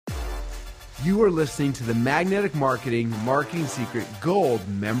You are listening to the Magnetic Marketing Marketing Secret Gold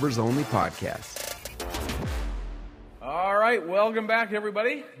Members Only Podcast. All right, welcome back,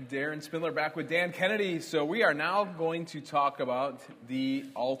 everybody. Darren Spindler back with Dan Kennedy. So we are now going to talk about the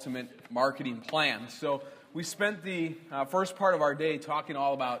ultimate marketing plan. So we spent the first part of our day talking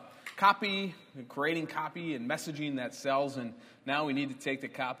all about copy, creating copy and messaging that sells, and now we need to take the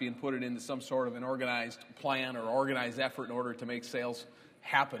copy and put it into some sort of an organized plan or organized effort in order to make sales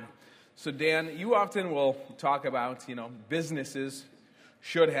happen. So Dan, you often will talk about, businesses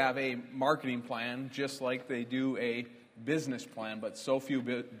should have a marketing plan just like they do a business plan, but so few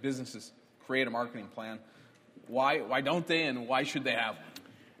businesses create a marketing plan. Why don't they, and why should they have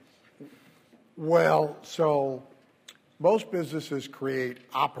one? Well, so most businesses create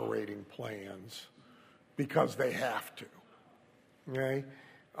operating plans because they have to. Okay?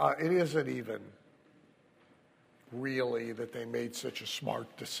 It isn't even really that they made such a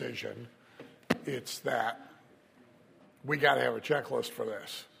smart decision. It's that we got to have a checklist for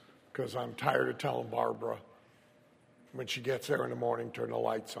this, because I'm tired of telling Barbara when she gets there in the morning, turn the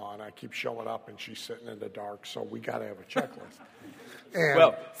lights on. I keep showing up and she's sitting in the dark, so we got to have a checklist. And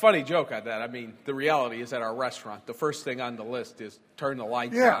well, funny joke on that. I mean, the reality is at our restaurant, the first thing on the list is turn the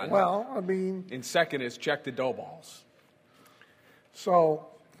lights on. Yeah, well, I mean... And second is check the dough balls. So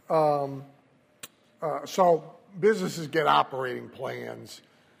businesses get operating plans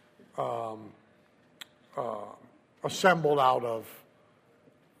assembled out of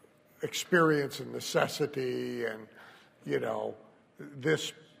experience and necessity, and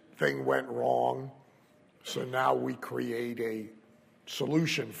this thing went wrong, so now we create a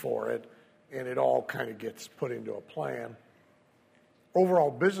solution for it, and it all kind of gets put into a plan.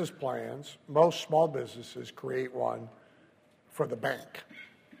 Overall business plans, most small businesses create one for the bank.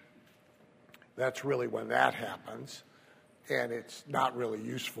 That's really when that happens, and it's not really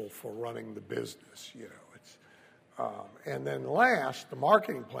useful for running the business, and then last, the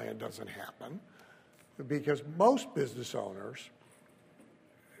marketing plan doesn't happen because most business owners,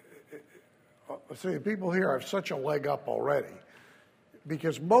 see, people here have such a leg up already,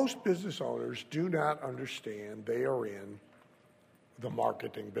 because most business owners do not understand they are in the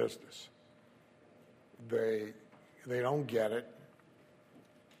marketing business. They don't get it.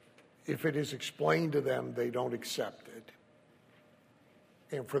 If it is explained to them, they don't accept it.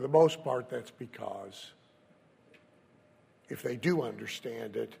 And for the most part, that's because if they do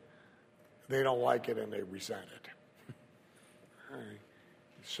understand it, they don't like it and they resent it. All right.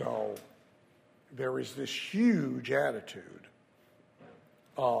 So there is this huge attitude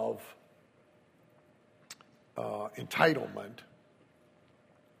of entitlement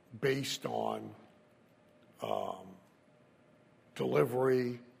based on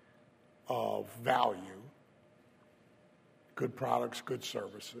delivery of value, good products, good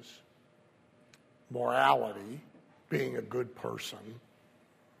services, morality, being a good person,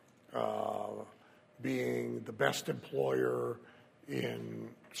 being the best employer in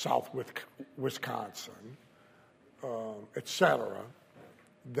South Wisconsin, et cetera,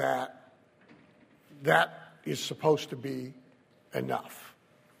 that is supposed to be enough.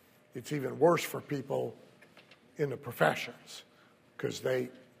 It's even worse for people in the professions, because they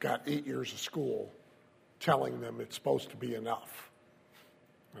got 8 years of school telling them it's supposed to be enough,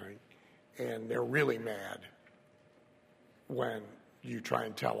 right? And they're really mad when you try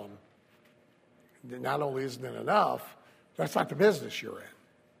and tell them that not only isn't it enough, that's not the business you're in.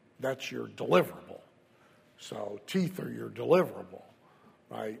 That's your deliverable. So teeth are your deliverable,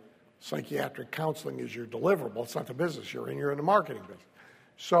 right? Psychiatric counseling is your deliverable. It's not the business you're in. You're in the marketing business.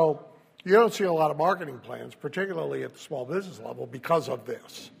 So you don't see a lot of marketing plans, particularly at the small business level, because of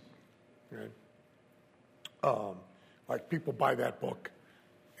this. Right? Like people buy that book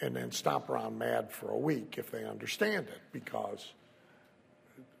and then stomp around mad for a week if they understand it, because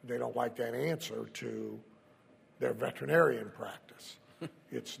they don't like that answer to their veterinarian practice.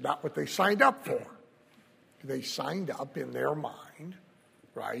 It's not what they signed up for. They signed up in their mind,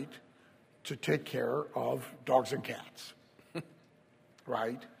 right, to take care of dogs and cats,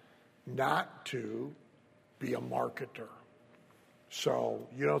 right? Not to be a marketer. So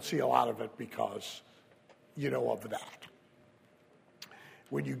you don't see a lot of it because of that.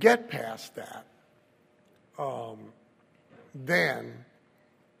 When you get past that, then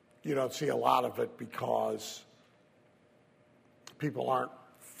you don't see a lot of it because people aren't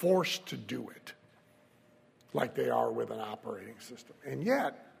forced to do it like they are with an operating system. And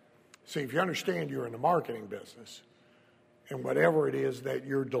yet, see, if you understand you're in the marketing business, and whatever it is that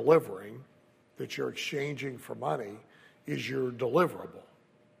you're delivering, that you're exchanging for money, is your deliverable.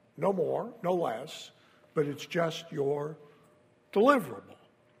 No more, no less, but it's just your deliverable.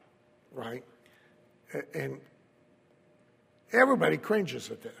 right? And everybody cringes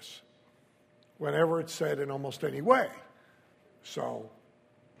at this whenever it's said in almost any way. So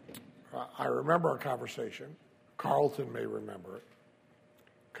I remember a conversation. Carlton may remember it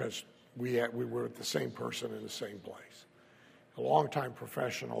because we were with the same person in the same place. A longtime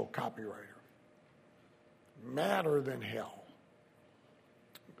professional copywriter. Madder than hell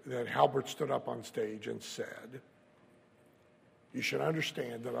that Halbert stood up on stage and said, you should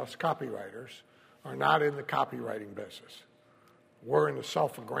understand that us copywriters are not in the copywriting business. We're in the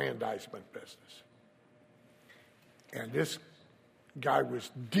self-aggrandizement business. And this guy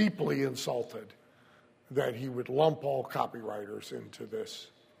was deeply insulted that he would lump all copywriters into this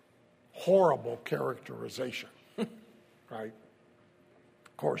horrible characterization, right?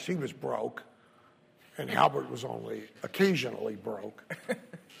 Of course, he was broke, and Halbert was only occasionally broke.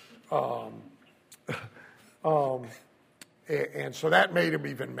 And so that made him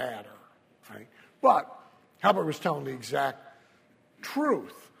even madder, right? But Halbert was telling the exact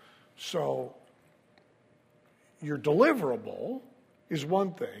truth. So your deliverable is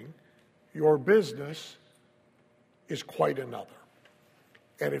one thing, your business is quite another.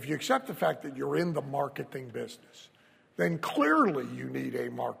 And if you accept the fact that you're in the marketing business, then clearly you need a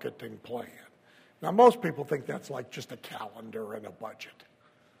marketing plan. Now, most people think that's like just a calendar and a budget.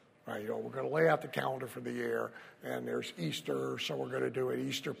 Right, we're going to lay out the calendar for the year, and there's Easter, so we're going to do an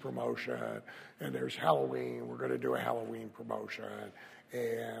Easter promotion, and there's Halloween, we're going to do a Halloween promotion,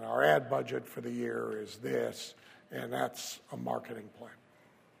 and our ad budget for the year is this, and that's a marketing plan.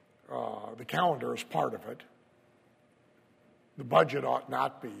 The calendar is part of it. The budget ought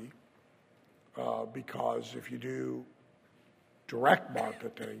not be, because if you do direct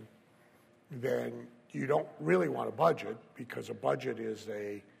marketing, then you don't really want a budget, because a budget is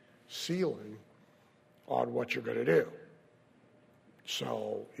a ceiling on what you're going to do.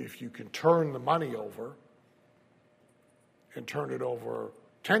 So if you can turn the money over and turn it over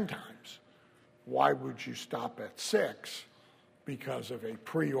 10 times, why would you stop at 6 because of a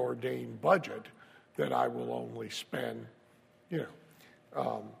preordained budget that I will only spend, he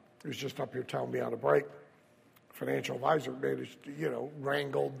was just up here telling me on a break, financial advisor managed,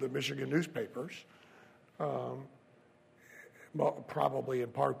 wrangled the Michigan newspapers, probably in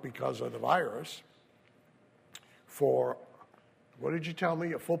part because of the virus, for, what did you tell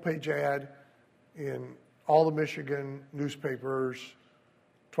me, a full-page ad in all the Michigan newspapers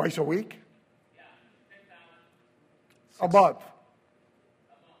twice a week? Yeah, 10,000. A month.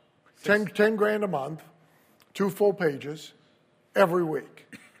 10 grand a month, 2 full pages every week.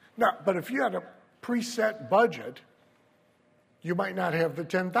 Now, but if you had a preset budget, you might not have the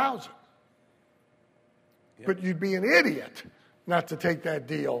 10,000. Yep. But you'd be an idiot not to take that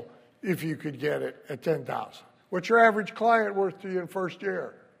deal if you could get it at 10,000. What's your average client worth to you in first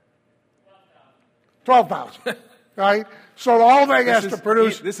year? 12,000. Right? So the whole thing has to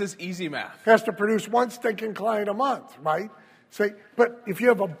produce. This is easy math. Has to produce one stinking client a month, right? Say, but if you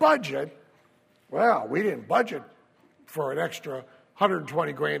have a budget, well, we didn't budget for an extra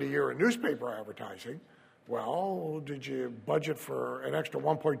 120 grand a year in newspaper advertising. Well, did you budget for an extra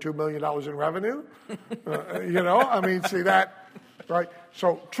 $1.2 million in revenue? See that, right?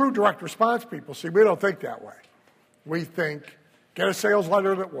 So true direct response people, we don't think that way. We think, get a sales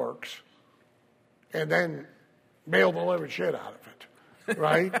letter that works, and then mail the shit out of it,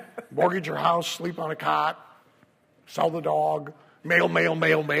 right? Mortgage your house, sleep on a cot, sell the dog, mail,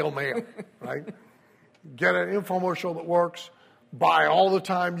 right? Get an infomercial that works, buy all the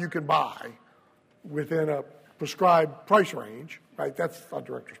time you can buy within a prescribed price range, right? That's how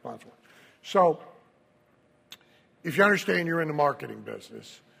direct response works. So if you understand you're in the marketing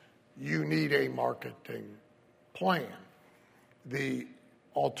business, you need a marketing plan. The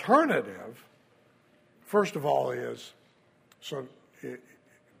alternative, first of all, is, so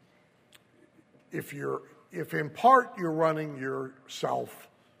if in part you're running yourself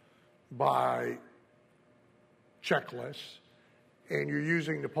by checklists, and you're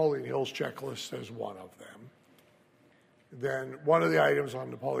using Napoleon Hill's checklist as one of them, then one of the items on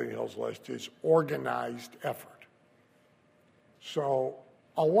Napoleon Hill's list is organized effort. So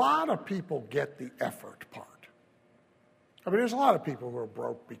a lot of people get the effort part. There's a lot of people who are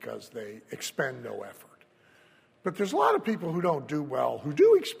broke because they expend no effort. But there's a lot of people who don't do well who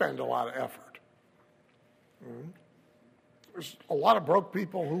do expend a lot of effort. There's a lot of broke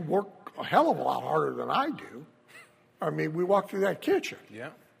people who work a hell of a lot harder than I do. We walk through that kitchen,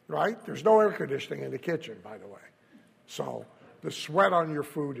 right? There's no air conditioning in the kitchen, by the way. So the sweat on your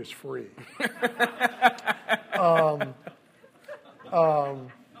food is free.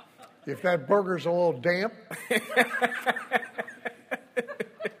 If that burger's a little damp,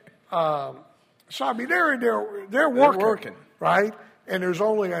 So, I mean, they're working, right? And there's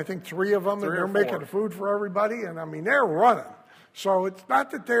only, I think, 3 of them, and they're making the food for everybody, and, I mean, they're running. So it's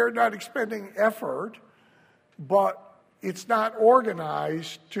not that they're not expending effort, but it's not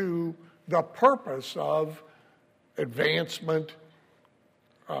organized to the purpose of advancement,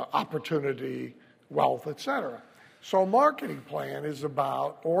 opportunity, wealth, etc. So a marketing plan is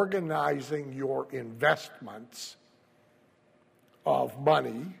about organizing your investments of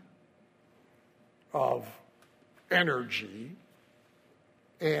money, of energy,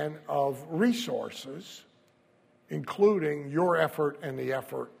 and of resources, including your effort and the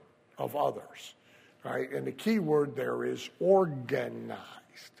effort of others, right? And the key word there is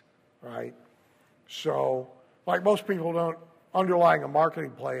organized, right? So, like most people don't, underlying a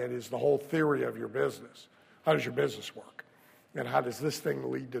marketing plan is the whole theory of your business. How does your business work? And how does this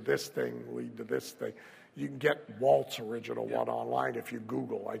thing lead to this thing, lead to this thing? You can get Walt's original one online if you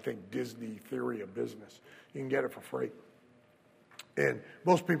Google, I think, Disney Theory of Business. You can get it for free. And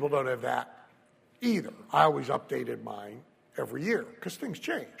most people don't have that either. I always updated mine every year because things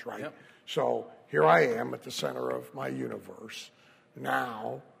change, right? Yep. So here I am at the center of my universe.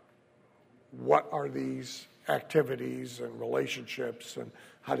 Now, what are these activities and relationships, and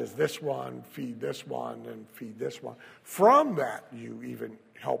how does this one feed this one and feed this one? From that, you even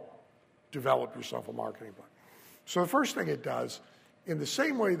help develop yourself a marketing plan. So the first thing it does, in the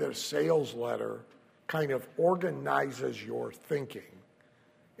same way that a sales letter kind of organizes your thinking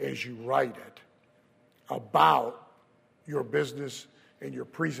as you write it about your business and your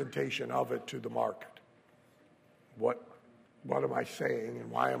presentation of it to the market. What am I saying, and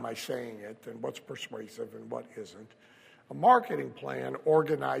why am I saying it, and what's persuasive and what isn't? A marketing plan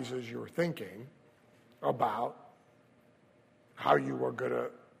organizes your thinking about how you are going to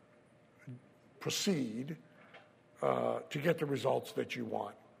proceed to get the results that you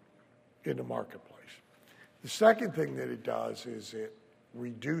want in the marketplace. The second thing that it does is it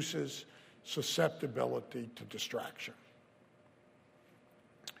reduces susceptibility to distraction.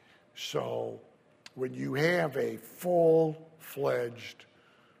 So when you have a full-fledged,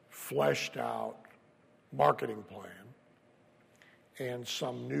 fleshed-out marketing plan and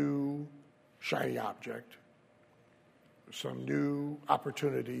some new shiny object, some new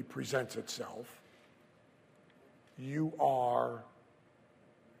opportunity presents itself, you are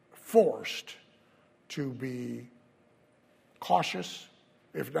forced to be cautious,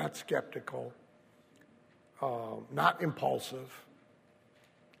 if not skeptical, not impulsive,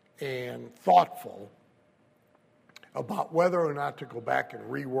 and thoughtful about whether or not to go back and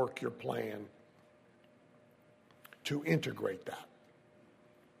rework your plan to integrate that.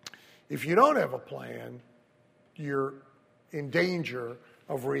 If you don't have a plan, you're in danger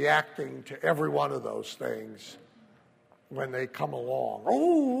of reacting to every one of those things when they come along.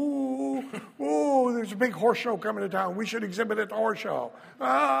 Oh, there's a big horse show coming to town. We should exhibit at the horse show.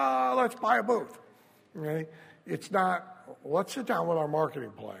 Let's buy a booth. Okay? It's not, let's sit down with our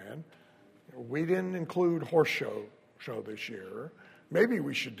marketing plan. We didn't include horse show this year. Maybe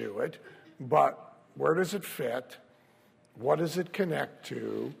we should do it, but where does it fit? What does it connect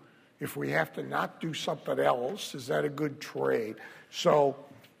to? If we have to not do something else, is that a good trade? So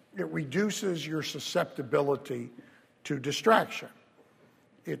it reduces your susceptibility to distraction.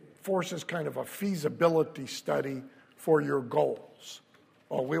 It forces kind of a feasibility study for your goals.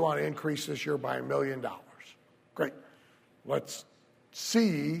 Oh, we want to increase this year by $1 million. Great. Let's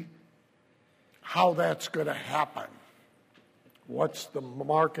see how that's going to happen. What's the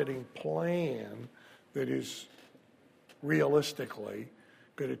marketing plan that is realistically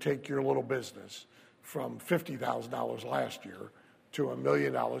going to take your little business from $50,000 last year to $1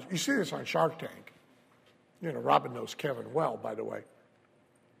 million? You see this on Shark Tank. You know, Robin knows Kevin well, by the way.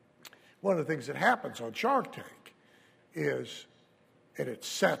 One of the things that happens on Shark Tank is, and it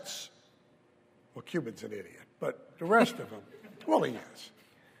sets, well, Cuban's an idiot, but the rest of them, well, he is.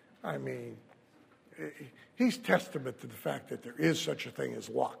 I mean, he's testament to the fact that there is such a thing as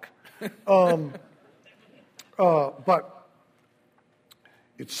luck. But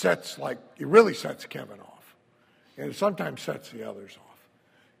it really sets Kevin off, and it sometimes sets the others off,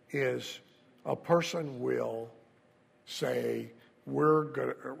 is a person will say, we've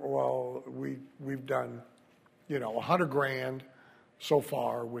done, $100,000 so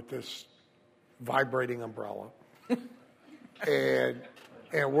far with this vibrating umbrella, and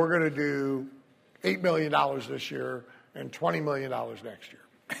we're going to do $8 million this year and $20 million next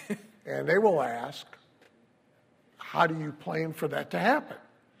year. And they will ask, how do you plan for that to happen?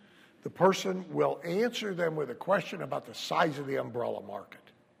 The person will answer them with a question about the size of the umbrella market.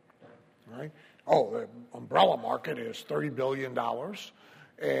 Right? Oh, the umbrella market is $30 billion,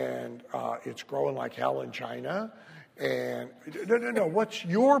 and it's growing like hell in China. And no, what's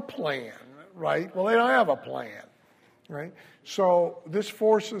your plan, right? Well, they don't have a plan, right? So this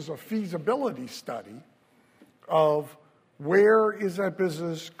forces a feasibility study of where is that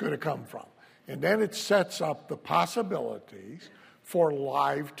business going to come from? And then it sets up the possibilities for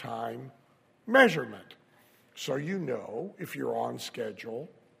lifetime measurement. So you know if you're on schedule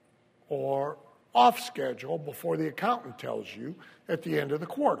or off schedule before the accountant tells you at the end of the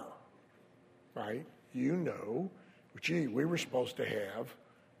quarter, right? You know, gee, we were supposed to have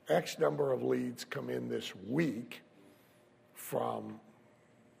X number of leads come in this week from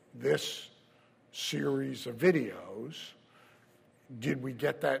this series of videos. Did we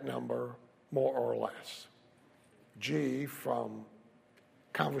get that number more or less? Gee, from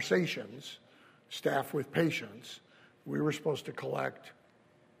conversations, staff with patients, we were supposed to collect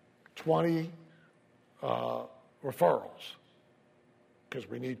 20 referrals because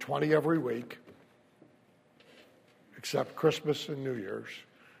we need 20 every week, except Christmas and New Year's,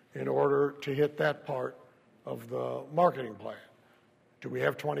 in order to hit that part of the marketing plan. Do we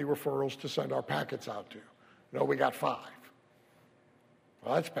have 20 referrals to send our packets out to? No, we got 5.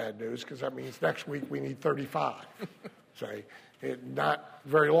 Well, that's bad news because that means next week we need 35. Say, not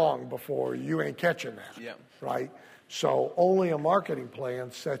very long before you ain't catching that, yeah. right? So only a marketing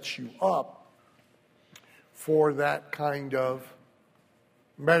plan sets you up for that kind of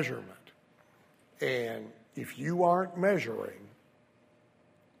measurement. And if you aren't measuring,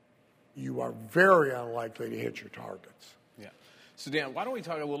 you are very unlikely to hit your targets. Yeah. So Dan, why don't we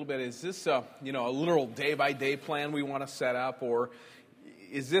talk a little bit? Is this a literal day-by-day plan we want to set up, or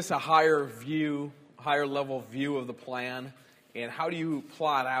is this a higher level view of the plan? And how do you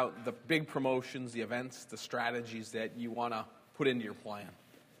plot out the big promotions, the events, the strategies that you want to put into your plan?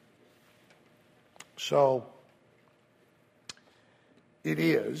 So it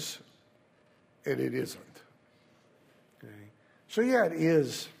is, and it isn't. Okay. So yeah, it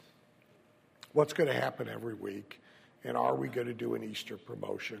is what's going to happen every week, and are we going to do an Easter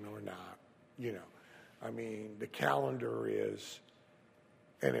promotion or not? You know, I mean, the calendar is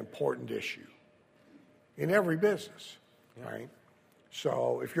an important issue in every business, right?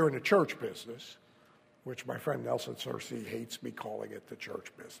 So if you're in the church business, which my friend Nelson Searcy hates me calling it the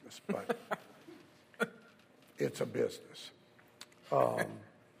church business, but it's a business.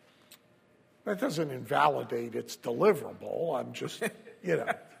 That doesn't invalidate its deliverable. I'm just, you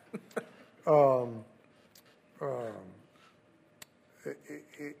know.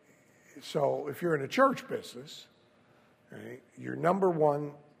 So if you're in a church business, right, your number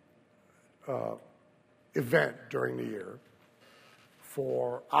one event during the year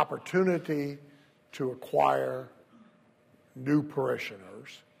for opportunity to acquire new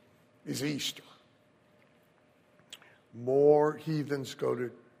parishioners is Easter. More heathens go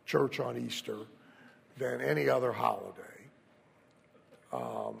to church on Easter than any other holiday,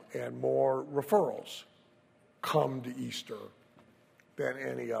 and more referrals come to Easter than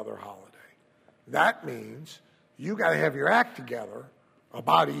any other holiday. That means you got to have your act together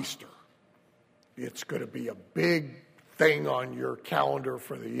about Easter. It's going to be a big thing on your calendar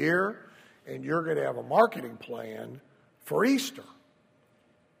for the year, and you're going to have a marketing plan for Easter.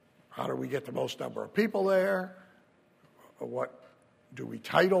 How do we get the most number of people there? What do we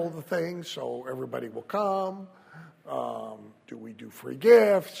title the thing so everybody will come? Do we do free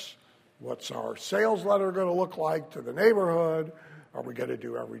gifts? What's our sales letter going to look like to the neighborhood? Are we going to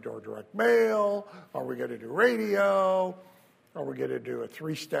do every door direct mail? Are we going to do radio? Are we going to do a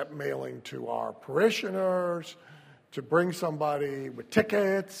 3-step mailing to our parishioners to bring somebody with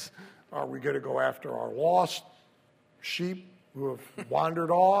tickets? Are we going to go after our lost sheep who have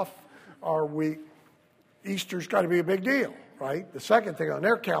wandered off? Easter's got to be a big deal, right? The second thing on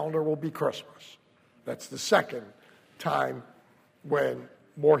their calendar will be Christmas. That's the second time when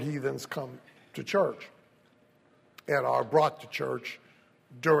more heathens come to church and are brought to church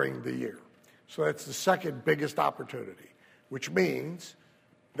during the year. So that's the second biggest opportunity, which means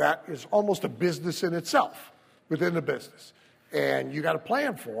that is almost a business in itself within the business. And you got to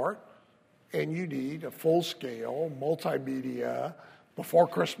plan for it, and you need a full-scale multimedia before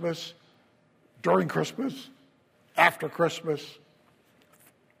Christmas, during Christmas, after Christmas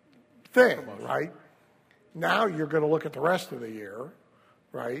thing, right? Now you're going to look at the rest of the year,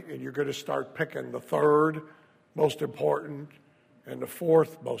 right? And you're going to start picking the third most important and the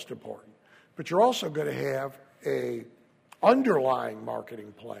fourth most important. But you're also going to have a underlying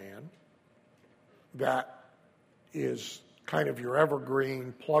marketing plan that is kind of your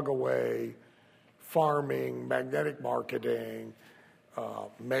evergreen, plug-away, farming, magnetic marketing,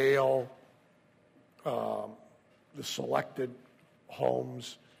 mail, the selected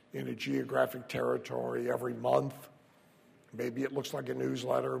homes in a geographic territory every month. Maybe it looks like a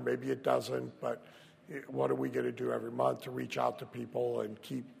newsletter, maybe it doesn't, but what are we going to do every month to reach out to people and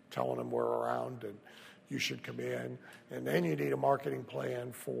keep telling them we're around and you should come in? And then you need a marketing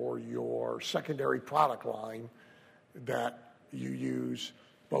plan for your secondary product line that you use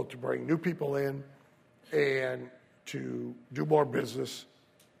both to bring new people in and to do more business.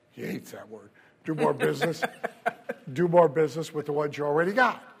 He hates that word. Do more business. Do more business with the ones you already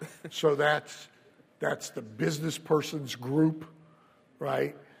got. So that's the business person's group,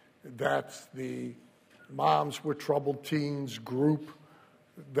 right? That's the moms with troubled teens group.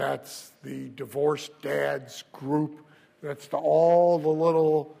 That's the divorced dads group. That's all the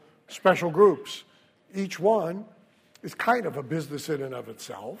little special groups. Each one is kind of a business in and of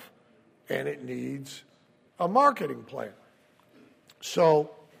itself, and it needs a marketing plan.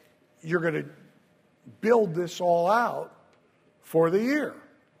 So you're going to build this all out for the year.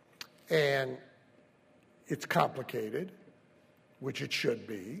 And it's complicated, which it should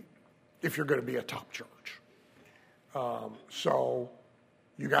be, if you're going to be a top church. So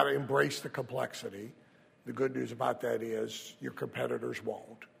you got to embrace the complexity. The good news about that is your competitors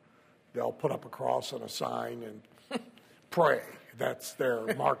won't. They'll put up a cross and a sign and pray. That's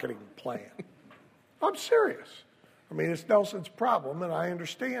their marketing plan. I'm serious. I mean, it's Nelson's problem, and I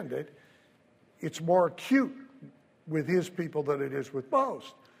understand it. It's more acute with his people than it is with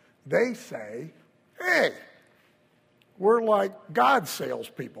most. They say, hey, we're like God's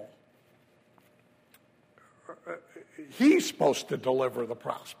salespeople. He's supposed to deliver the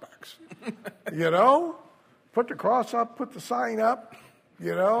prospects. You know? Put the cross up, put the sign up,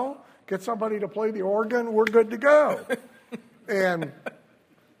 you know? Get somebody to play the organ, we're good to go. And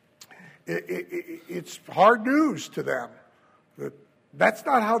it's hard news to them. That's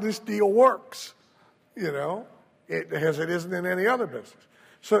not how this deal works, you know, as it isn't in any other business.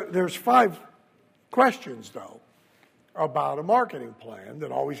 So there's 5 questions, though, about a marketing plan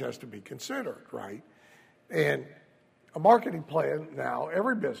that always has to be considered, right? And a marketing plan now,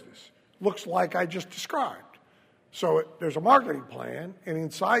 every business, looks like I just described. So there's a marketing plan, and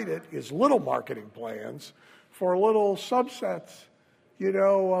inside it is little marketing plans for little subsets, you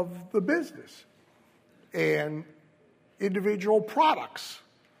know, of the business. And individual products,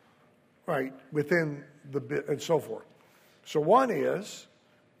 right, within the and so forth. So one is,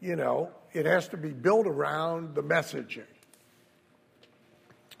 you know, it has to be built around the messaging.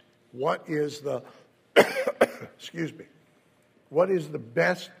 What is the, excuse me, what is the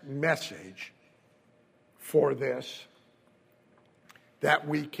best message for this that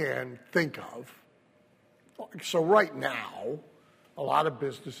we can think of? So right now, a lot of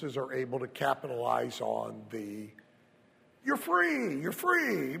businesses are able to capitalize on the you're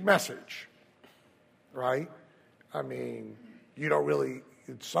free message, right? I mean, you don't really,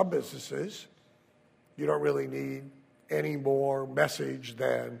 in some businesses, you don't really need any more message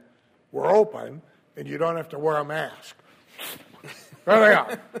than we're open and you don't have to wear a mask. There they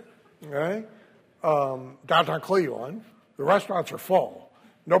are, right? Downtown Cleveland, the restaurants are full.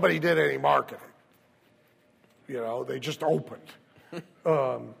 Nobody did any marketing. You know, they just opened.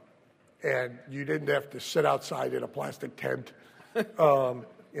 And you didn't have to sit outside in a plastic tent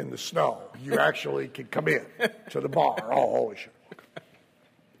in the snow. You actually could come in to the bar. Oh, holy shit.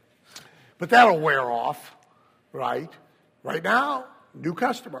 But that'll wear off, right? Right now, new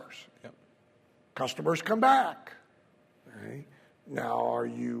customers. Yep. Customers come back. Right? Now, are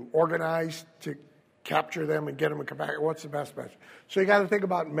you organized to capture them and get them to come back? What's the best message? So you got to think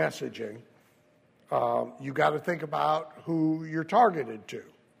about messaging. You got to think about who you're targeted to.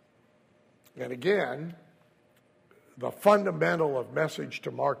 And again, the fundamental of message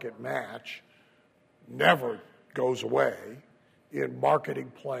to market match never goes away in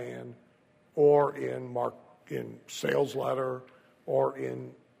marketing plan or in sales letter or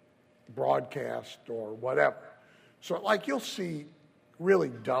in broadcast or whatever. So like you'll see really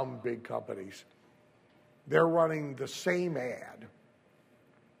dumb big companies, they're running the same ad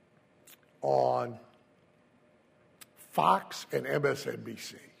on Fox and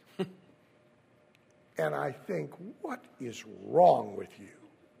MSNBC. And I think, what is wrong with you?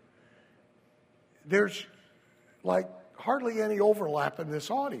 There's like hardly any overlap in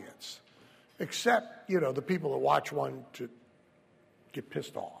this audience, except, you know, the people that watch one to get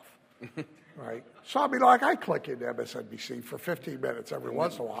pissed off, right? So I mean, like I click into MSNBC for 15 minutes every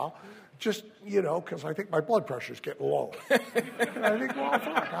once in a while, just, you know, because I think my blood pressure's getting low. And I think, well,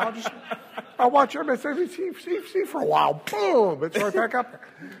 fuck, I'll watch MSNBC for a while. Boom, it's right back up there.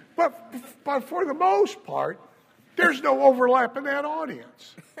 But for the most part, there's no overlap in that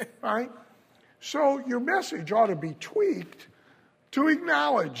audience, right? So your message ought to be tweaked to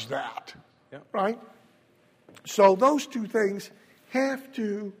acknowledge that, Yep. right? So those two things have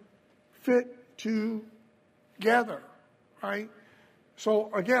to fit together, right?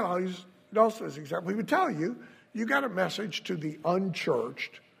 So again, I'll use Nelson as an example. He would tell you, you got a message to the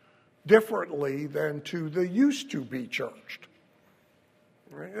unchurched differently than to the used to be churched.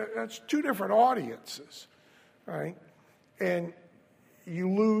 Right? That's two different audiences, right? And you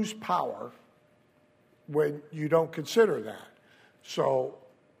lose power when you don't consider that. So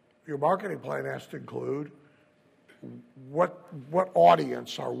your marketing plan has to include what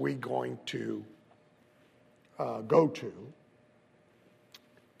audience are we going to go to?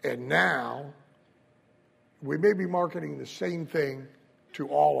 And now we may be marketing the same thing to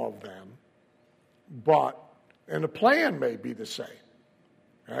all of them, and the plan may be the same.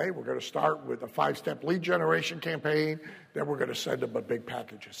 Right? We're going to start with a 5-step lead generation campaign. Then we're going to send them a big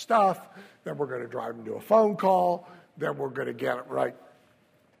package of stuff. Then we're going to drive them to a phone call. Then we're going to get it right.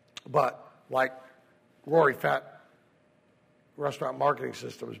 But like Rory Fett, Restaurant Marketing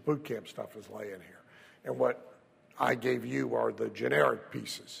Systems boot camp stuff is laying here. And what I gave you are the generic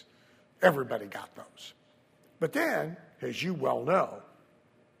pieces. Everybody got those. But then, as you well know,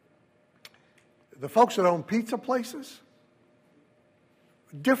 the folks that own pizza places,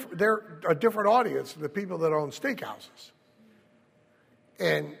 they're a different audience than the people that own steakhouses.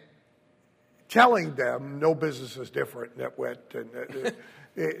 And telling them no business is different,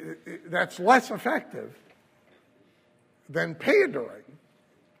 that's less effective than pandering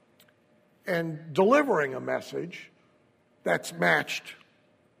and delivering a message that's matched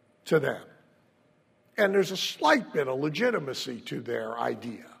to them. And there's a slight bit of legitimacy to their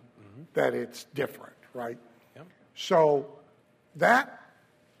idea that it's different, right? Yep. So that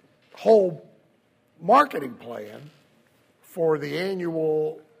whole marketing plan for the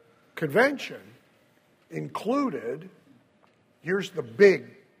annual convention included, here's the big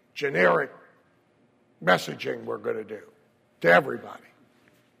generic messaging we're going to do to everybody.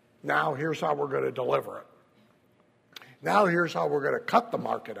 Now here's how we're going to deliver it. Now here's how we're going to cut the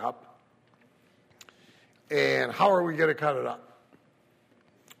market up. And how are we going to cut it up?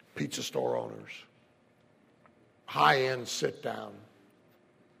 Pizza store owners, high-end sit-down,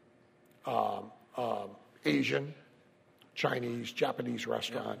 Asian, Chinese, Japanese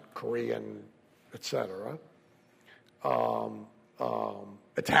restaurant, Korean, etc.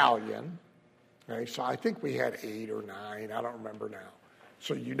 Italian. Okay, so I think we had 8 or 9. I don't remember now.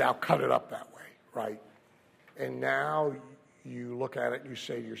 So you now cut it up that way, right? And now you look at it and you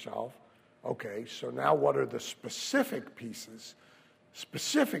say to yourself, okay, so now what are the specific pieces,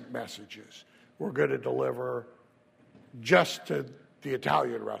 specific messages we're going to deliver just to the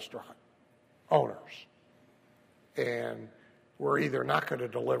Italian restaurant owners? And we're either not going to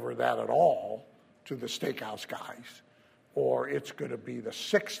deliver that at all to the steakhouse guys, or it's going to be the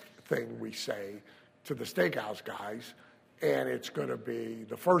 6th thing we say to the steakhouse guys, and it's going to be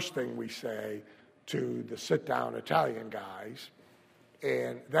the first thing we say to the sit-down Italian guys,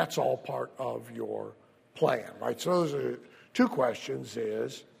 and that's all part of your plan, right? So those are 2 questions: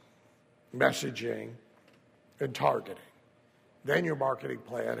 is messaging and targeting. Then your marketing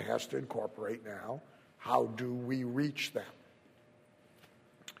plan has to incorporate now, how do we reach them?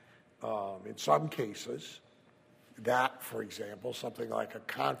 In some cases, that, for example, something like a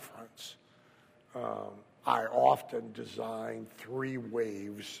conference, I often design 3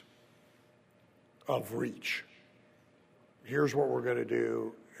 waves of reach. Here's what we're going to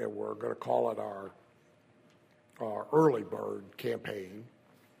do, and we're going to call it our early bird campaign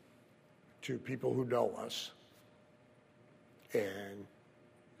to people who know us. And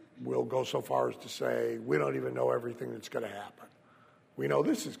we'll go so far as to say, we don't even know everything that's going to happen. We know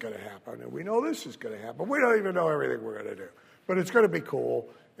this is going to happen, and we know this is going to happen. We don't even know everything we're going to do. But it's going to be cool,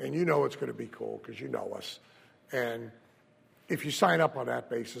 and you know it's going to be cool because you know us. And if you sign up on that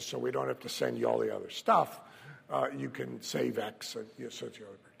basis so we don't have to send you all the other stuff, you can save X and so it's your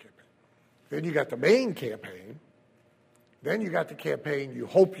other campaign. Then you got the main campaign. Then you got the campaign you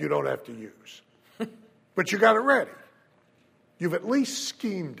hope you don't have to use. But you got it ready. You've at least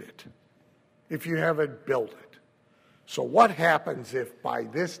schemed it if you haven't built it. So what happens if by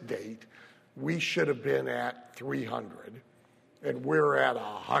this date we should have been at 300 and we're at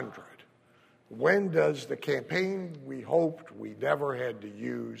 100? When does the campaign we hoped we never had to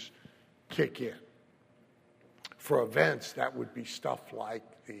use kick in? For events, that would be stuff like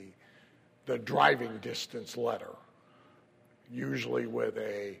the driving distance letter, usually with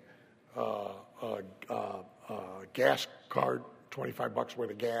a gas card, $25 worth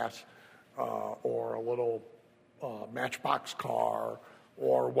of gas, or a little Matchbox car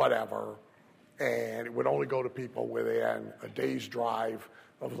or whatever, and it would only go to people within a day's drive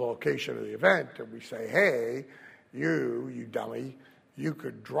of the location of the event, and we say, hey, you dummy, you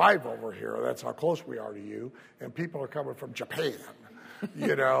could drive over here. That's how close we are to you, and people are coming from Japan.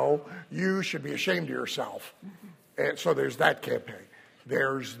 You should be ashamed of yourself. And so there's that campaign.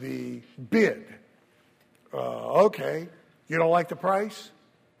 There's the bid. Okay, you don't like the price?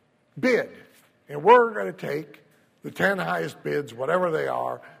 Bid. And we're going to take the 10 highest bids, whatever they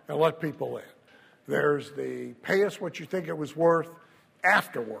are, and let people in. There's the pay us what you think it was worth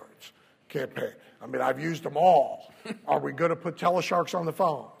afterwards campaign. I mean, I've used them all. Are we going to put telesharks on the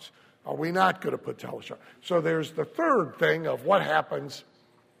phones? Are we not going to put telesharks? So there's the third thing of what happens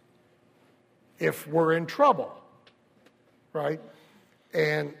if we're in trouble, right?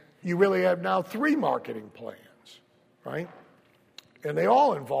 And you really have now 3 marketing plans, right? And they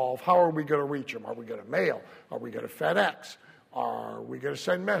all involve how are we going to reach them? Are we going to mail? Are we going to FedEx? Are we going to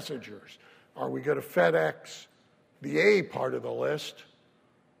send messengers? Are we going to FedEx the A part of the list,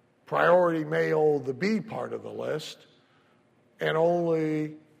 priority mail the B part of the list, and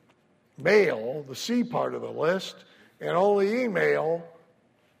only mail the C part of the list, and only email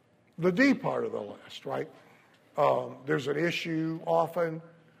the D part of the list, right? There's an issue often,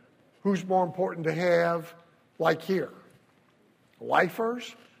 who's more important to have, like here,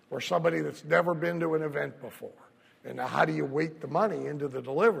 lifers or somebody that's never been to an event before? And now how do you weight the money into the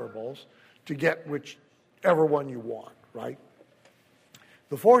deliverables to get whichever one you want, right?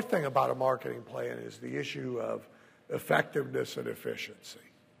 The fourth thing about a marketing plan is the issue of effectiveness and efficiency,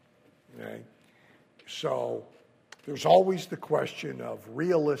 okay? So there's always the question of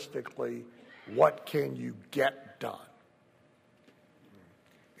realistically, what can you get done?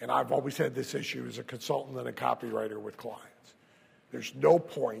 And I've always had this issue as a consultant and a copywriter with clients. There's no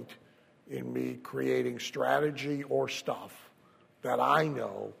point in me creating strategy or stuff that I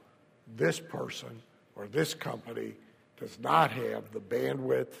know this person or this company does not have the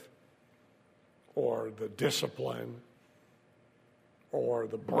bandwidth or the discipline or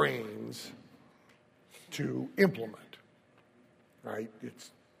the brains to implement, right?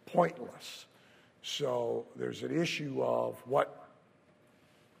 It's pointless. So there's an issue of what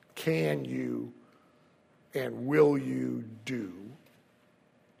can you and will you do,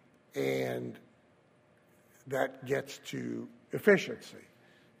 and that gets to efficiency,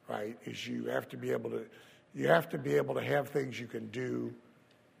 right? Is you have to be able to have things you can do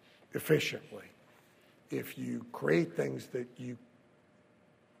efficiently. If you create things that you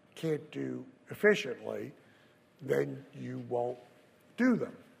can't do efficiently, then you won't do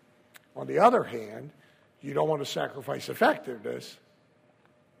them. On the other hand, you don't want to sacrifice effectiveness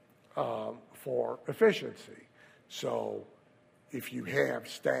for efficiency. So if you have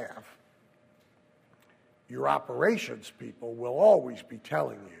staff, your operations people will always be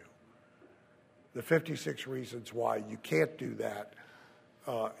telling you the 56 reasons why you can't do that.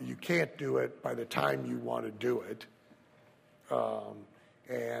 You can't do it by the time you want to do it.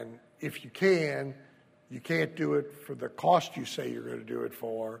 And if you can't do it for the cost you say you're going to do it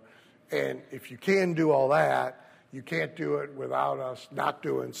for. And if you can do all that, you can't do it without us not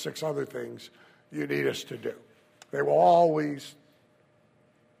doing 6 other things you need us to do. They will always,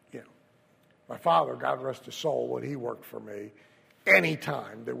 my father, God rest his soul, when he worked for me,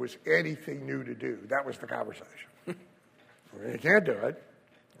 anytime there was anything new to do, that was the conversation. You can't do it.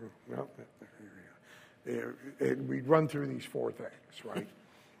 Well, and we'd run through these 4 things, right?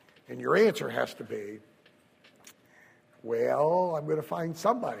 And your answer has to be, well, I'm going to find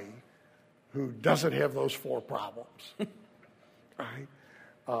somebody who doesn't have those 4 problems, right?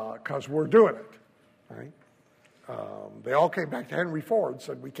 Because we're doing it, right? They all came back to Henry Ford and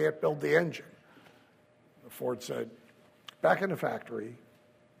said, we can't build the engine. Ford said, back in the factory,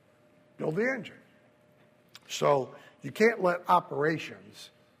 build the engine. So you can't let operations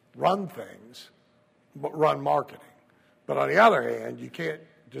run things, but run marketing. But on the other hand, you can't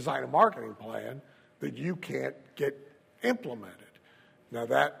design a marketing plan that you can't get implemented. Now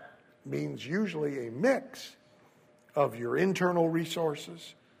that means usually a mix of your internal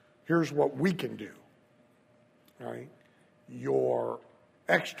resources. Here's what we can do, right? Your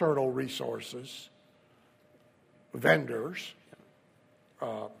external resources, vendors,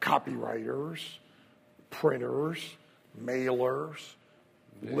 copywriters, printers, mailers,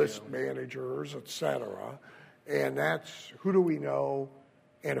 list managers, etc. And that's who do we know,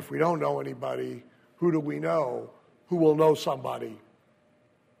 and if we don't know anybody, who do we know who will know somebody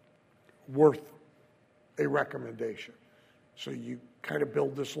worth a recommendation. So you kind of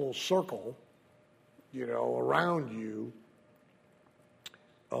build this little circle, around you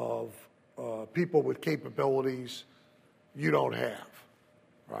of people with capabilities you don't have,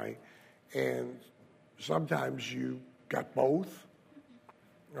 right? And sometimes you got both,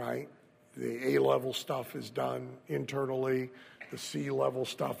 right? The A-level stuff is done internally. The C-level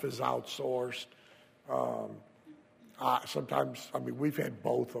stuff is outsourced. Sometimes, we've had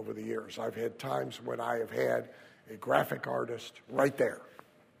both over the years. I've had times when I have had a graphic artist right there.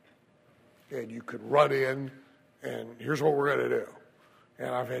 And you could run in, and here's what we're going to do. And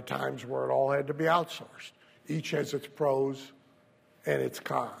I've had times where it all had to be outsourced. Each has its pros and its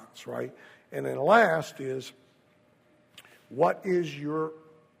cons, right? And then last is, what is your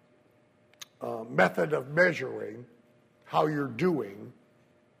method of measuring how you're doing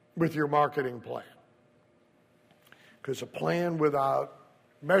with your marketing plan? Because a plan without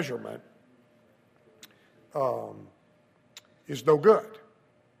measurement is no good,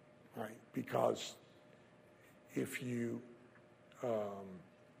 right? Because if you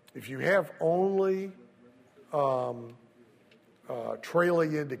have only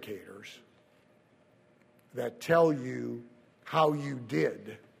trailing indicators that tell you how you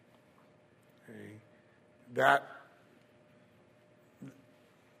did, okay,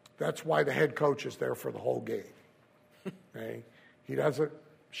 that's why the head coach is there for the whole game. Okay? He doesn't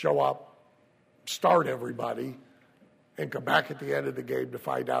show up, start everybody, and come back at the end of the game to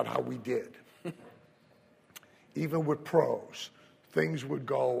find out how we did. Even with pros, things would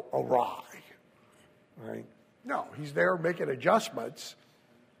go awry. Right? No, he's there making adjustments,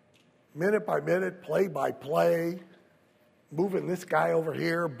 minute by minute, play by play, moving this guy over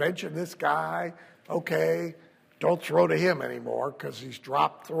here, benching this guy. Okay, don't throw to him anymore because he's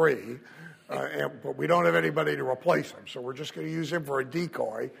dropped 3. But we don't have anybody to replace him, so we're just going to use him for a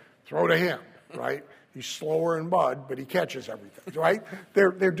decoy. Throw to him, right? He's slower in mud, but he catches everything, right?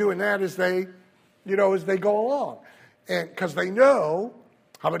 They're doing that as they go along, and because they know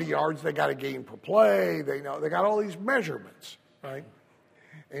how many yards they got to gain per play. They know they got all these measurements, right?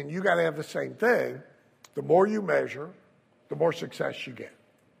 And you got to have the same thing. The more you measure, the more success you get.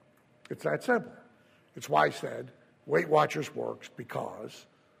 It's that simple. It's why I said Weight Watchers works, because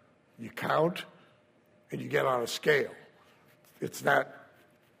you count and you get on a scale. It's that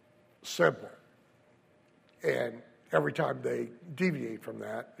simple. And every time they deviate from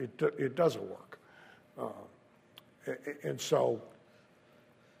that, it doesn't work. And so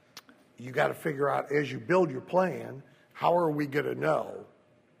you got to figure out, as you build your plan, how are we going to know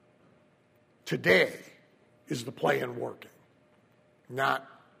today is the plan working? Not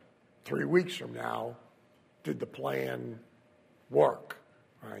 3 weeks from now, did the plan work,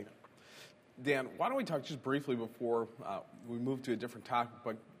 right? Dan, why don't we talk just briefly before we move to a different topic,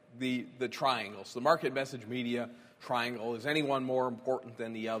 but the triangles, the market message media triangle. Is any one more important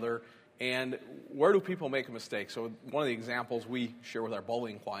than the other? And where do people make a mistake? So one of the examples we share with our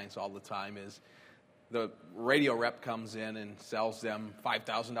bowling clients all the time is the radio rep comes in and sells them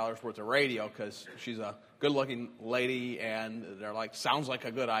 $5,000 worth of radio because she's a good-looking lady, and they're like, sounds like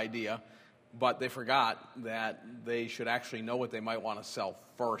a good idea. But they forgot that they should actually know what they might want to sell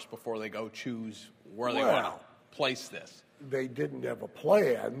first before they go choose where they want to place this. They didn't have a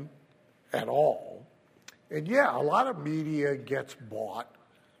plan at all. And yeah, a lot of media gets bought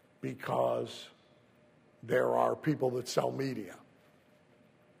because there are people that sell media.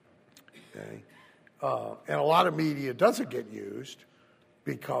 Okay? And a lot of media doesn't get used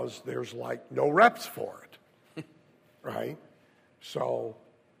because there's like no reps for it, right? So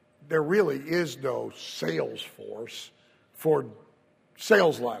there really is no sales force for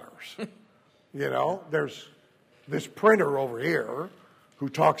sales letters. There's this printer over here who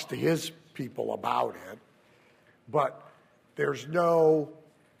talks to his people about it, but there's no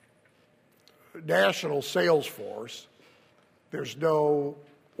national sales force. There's no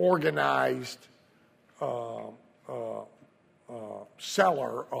organized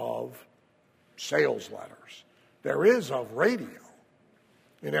seller of sales letters. There is of radio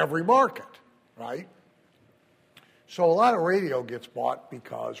in every market, right? So a lot of radio gets bought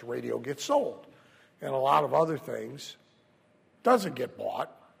because radio gets sold. And a lot of other things doesn't get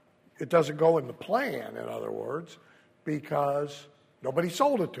bought. It doesn't go in the plan, in other words, because nobody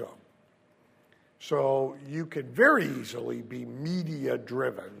sold it to them. So you can very easily be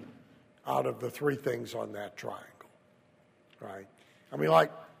media-driven out of the 3 things on that triangle, right?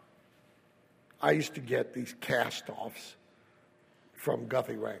 I used to get these cast-offs from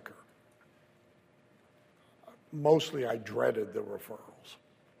Guthy-Renker. Mostly I dreaded the referrals.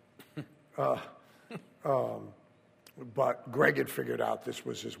 But Greg had figured out this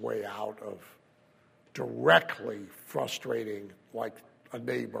was his way out of directly frustrating like a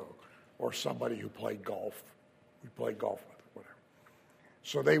neighbor or somebody who played golf. We played golf with, whatever.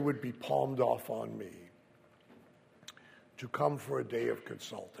 So they would be palmed off on me to come for a day of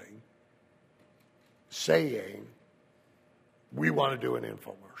consulting saying, we want to do an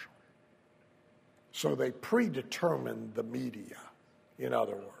infomercial. So they predetermined the media, in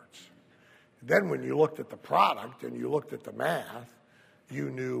other words. Then when you looked at the product and you looked at the math, you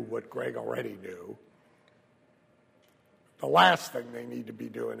knew what Greg already knew. The last thing they need to be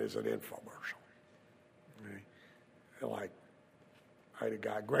doing is an infomercial. Okay? Like, I had a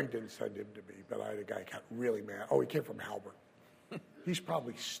guy, Greg didn't send him to me, but I had a guy got really mad. Oh, he came from Halbert. He's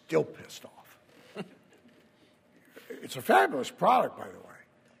probably still pissed off. It's a fabulous product, by the way.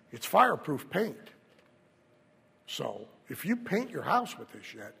 It's fireproof paint. So if you paint your house with this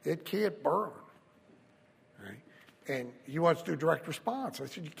shit, it can't burn. Right? And he wants to do direct response. I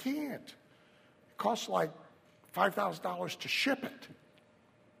said, you can't. It costs like $5,000 to ship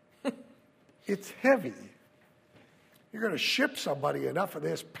it. It's heavy. You're going to ship somebody enough of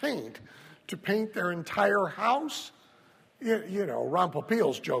this paint to paint their entire house? You know, Ron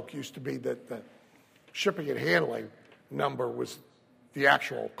Popeil's joke used to be that the shipping and handling number was the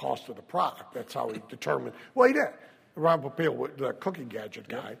actual cost of the product. That's how he determined. Well, he did. Ron Popeil, the cooking gadget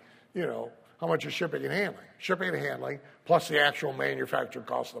guy, you know, how much is shipping and handling? Shipping and handling plus the actual manufacturing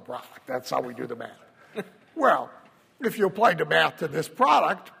cost of the product. That's how we do the math. Well, if you applied the math to this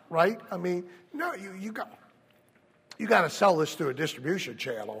product, right? I mean, no, you got to sell this to a distribution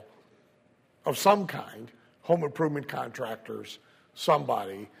channel of some kind, home improvement contractors,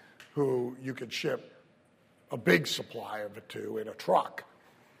 somebody who you could ship a big supply of it to in a truck.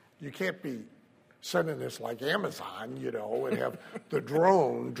 You can't be sending this like Amazon, you know, and have the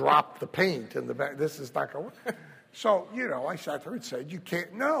drone drop the paint in the back. This is not going to work. So, you know, I sat there and said, you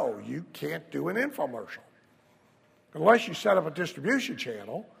can't do an infomercial. Unless you set up a distribution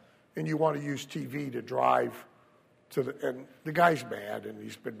channel and you want to use TV to drive to the, and the guy's mad, and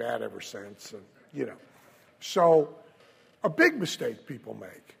he's been mad ever since, and, you know. So a big mistake people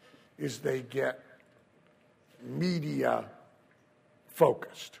make is they get media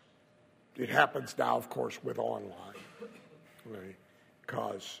focused. It happens now, of course, with online, right?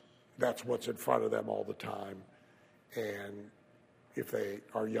 Because that's what's in front of them all the time. And if they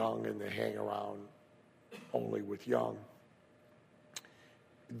are young and they hang around only with young,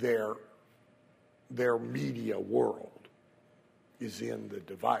 their media world is in the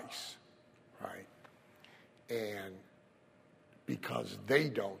device, right? And because they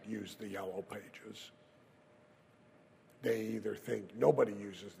don't use the yellow pages, they either think nobody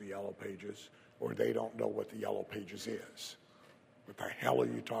uses the yellow pages or they don't know what the yellow pages is. What the hell are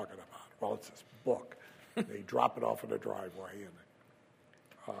you talking about? Well, it's this book. They drop it off in the driveway,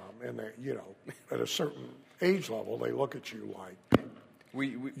 and they, you know, at a certain age level, they look at you like,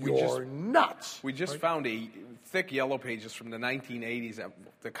 you're nuts. We just found a thick yellow pages from the 1980s at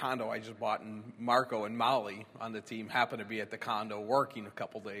the condo I just bought, and Marco and Molly on the team happened to be at the condo working a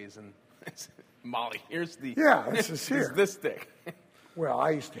couple days, and Molly, here's the... Yeah, this is here. It's this thick. Well, I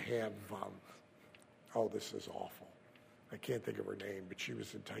used to have, this is awful. I can't think of her name, but she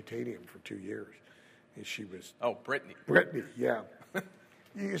was in Titanium for 2 years. And she was... Oh, Brittany. Brittany, yeah.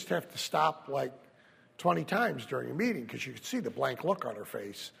 You used to have to stop like 20 times during a meeting because you could see the blank look on her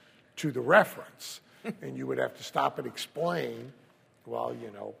face to the reference. And you would have to stop and explain, well, you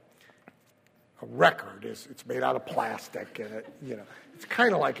know, a record it's made out of plastic, and it, you know, it's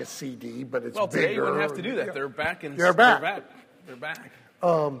kind of like a CD, but it's bigger. Well, today you wouldn't have to do that. They're back in. They're back. They're back.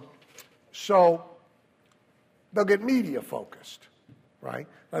 So they'll get media focused, right?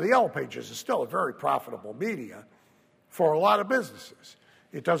 Now the Yellow Pages is still a very profitable media for a lot of businesses.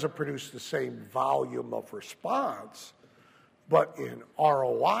 It doesn't produce the same volume of response, but in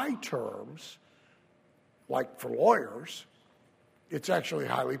ROI terms, like for lawyers, it's actually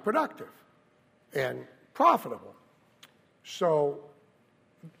highly productive and profitable. So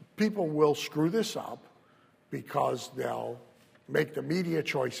people will screw this up because they'll make the media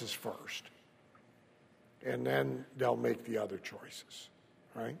choices first, and then they'll make the other choices,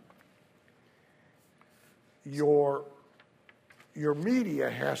 right? Your media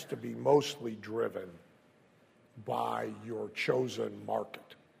has to be mostly driven by your chosen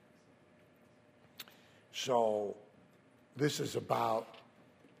market. So this is about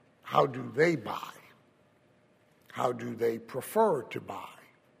how do they buy? How do they prefer to buy?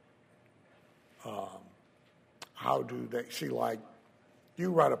 How do they, see, like,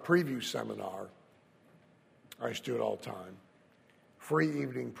 you run a preview seminar, I used to do it all the time, free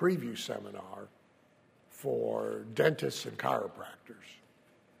evening preview seminar for dentists and chiropractors.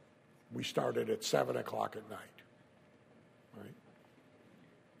 We started at 7 o'clock at night, right?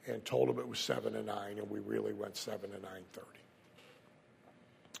 And told them it was 7 to 9, and we really went 7 to 9:30.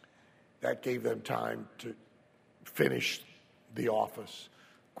 That gave them time to finish the office,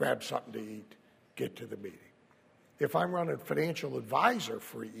 grab something to eat, get to the meeting. If I'm running financial advisor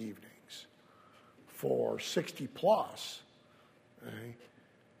free evenings for 60 plus, okay,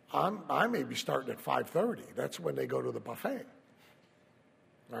 I may be starting at 5:30. That's when they go to the buffet,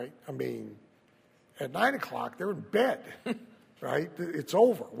 right? I mean, at 9 o'clock, they're in bed, right? It's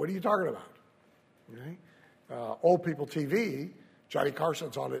over. What are you talking about? Okay? Old People TV, Johnny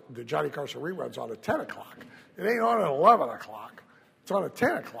Carson's on it. The Johnny Carson rerun's on at 10 o'clock. It ain't on at 11 o'clock. It's on at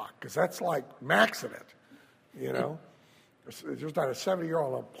 10 o'clock because that's like maxing it, you know? There's not a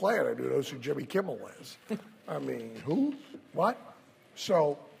 70-year-old on the planet who knows who Jimmy Kimmel is. I mean, who? What?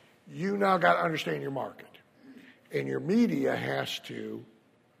 So you now got to understand your market. And your media has to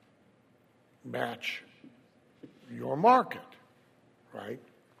match your market, right?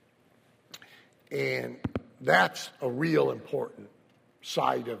 And that's a real important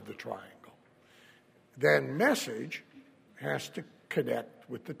side of the triangle. Then message has to connect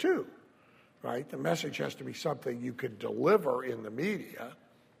with the two, right? The message has to be something you could deliver in the media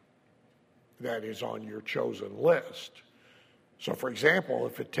that is on your chosen list. So, for example,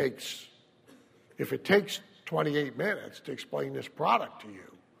 if it takes 28 minutes to explain this product to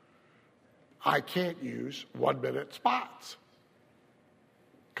you, I can't use 1-minute spots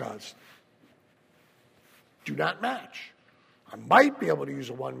because do not match. I might be able to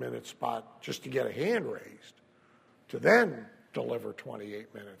use a 1-minute spot just to get a hand raised to then deliver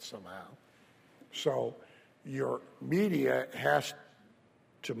 28 minutes somehow. So your media has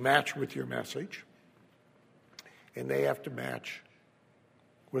to match with your message, and they have to match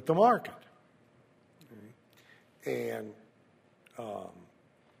with the market. And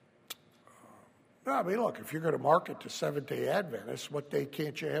I mean, look, if you're going to market to Seventh-day Adventists, what day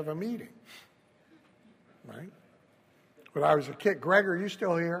can't you have a meeting? Right? When I was a kid, Greg, are you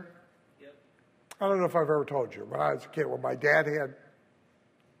still here? Yep. I don't know if I've ever told you. When I was a kid, when my dad had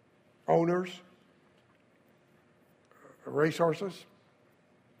owners, racehorses,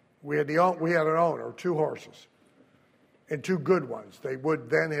 we had an owner, 2 horses, and 2 good ones. They would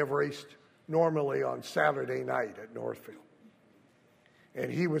then have raced normally on Saturday night at Northfield. And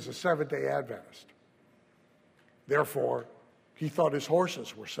he was a Seventh-day Adventist. Therefore, he thought his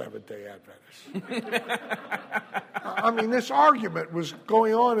horses were Seventh-day Adventists. I mean, this argument was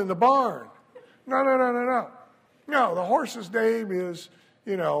going on in the barn. No. No, the horse's name is,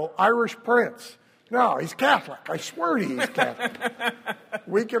 Irish Prince. No, he's Catholic. I swear to you, he's Catholic.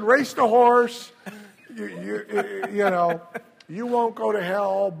 We can race the horse. You won't go to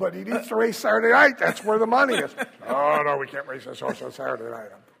hell, but he needs to race Saturday night. That's where the money is. Oh, no, we can't race this horse on Saturday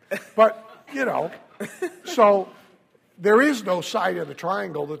night. But, so there is no side of the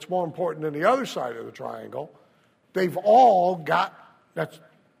triangle that's more important than the other side of the triangle. They all got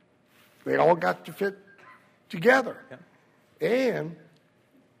to fit together. Yeah. And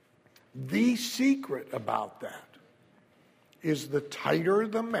the secret about that is the tighter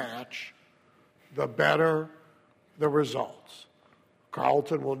the match, the better the results.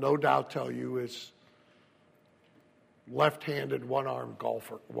 Carlton will no doubt tell you his left-handed, one-armed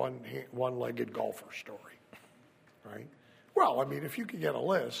golfer, one-legged golfer story, right? Well, I mean, if you could get a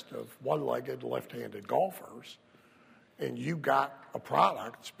list of one-legged, left-handed golfers, and you got a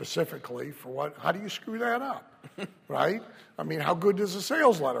product specifically for how do you screw that up, right? I mean, how good does a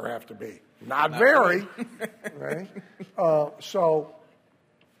sales letter have to be? Not very, right? So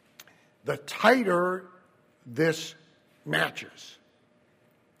the tighter this matches,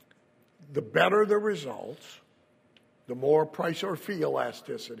 the better the results, the more price or fee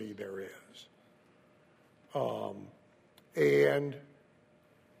elasticity there is. And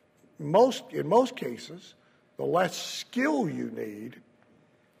in most cases, the less skill you need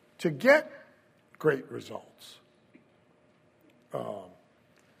to get great results.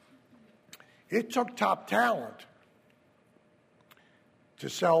 It took top talent to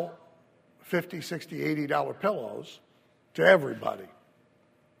sell $50, $60, $80 pillows to everybody.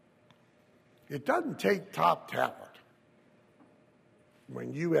 It doesn't take top talent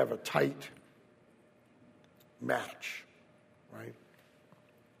when you have a tight match, right?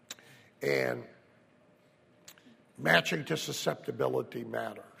 And matching to susceptibility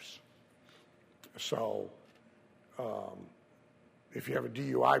matters. So if you have a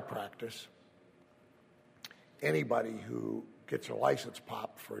DUI practice, anybody who gets a license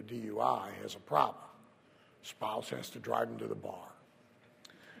popped for a DUI has a problem. Spouse has to drive them to the bar.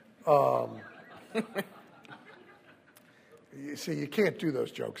 You see, you can't do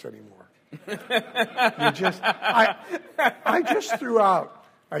those jokes anymore. I just threw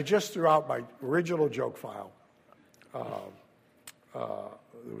out my original joke file.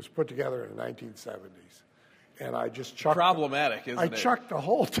 It was put together in the 1970s. and I just chucked. Problematic, isn't it? I chucked the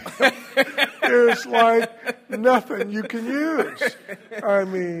whole time. There's like nothing you can use. I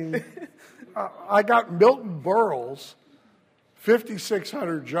mean, I got Milton Berle's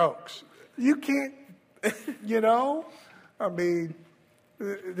 5,600 jokes. You can't, I mean,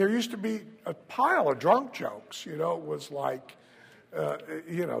 there used to be a pile of drunk jokes. It was like,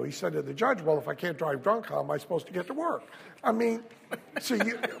 he said to the judge, well, if I can't drive drunk, how am I supposed to get to work? I mean,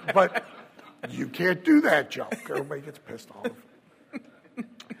 but you can't do that joke. Everybody gets pissed off.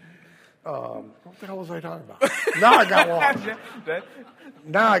 What the hell was I talking about? Now I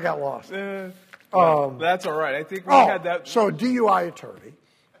got lost. That's all right. I think we had that. So a DUI attorney,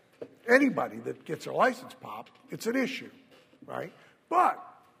 anybody that gets their license popped, it's an issue, right? But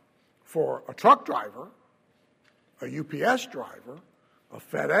for a truck driver, a UPS driver, a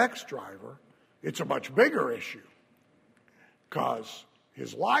FedEx driver, it's a much bigger issue because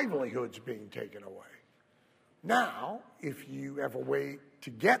his livelihood's being taken away. Now, if you have a way to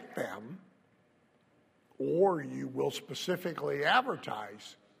get them, or you will specifically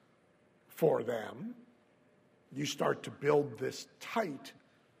advertise for them, you start to build this tight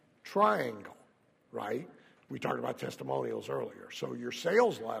triangle, right? We talked about testimonials earlier. So your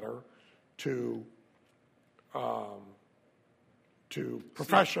sales letter to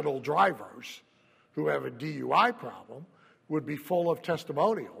professional drivers who have a DUI problem would be full of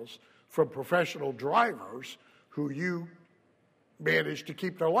testimonials from professional drivers who you managed to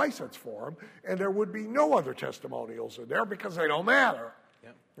keep their license for them, and there would be no other testimonials in there because they don't matter,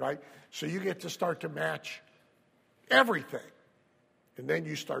 right? So you get to start to match everything, and then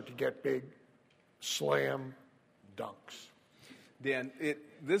you start to get big slam dunks. Dan,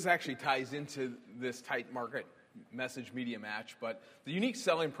 this actually ties into this tight market message media match, but the unique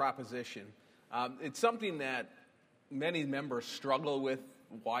selling proposition, it's something that many members struggle with,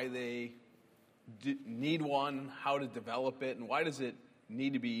 why they need one, how to develop it, and why does it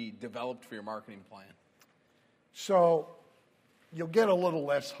need to be developed for your marketing plan? So you'll get a little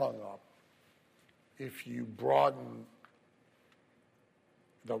less hung up if you broaden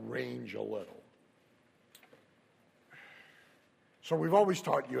the range a little. So we've always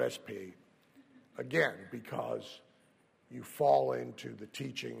taught USP, again, because you fall into the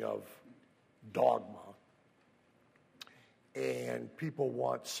teaching of dogma, and people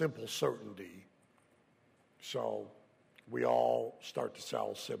want simple certainty. So we all start to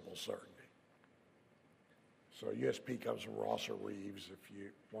sell simple certainty. So USP comes from Rosser Reeves if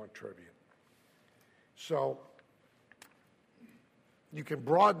you want trivia. So you can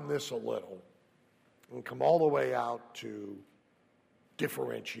broaden this a little and come all the way out to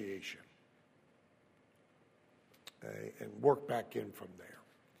differentiation, and work back in from there.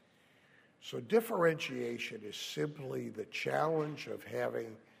 So differentiation is simply the challenge of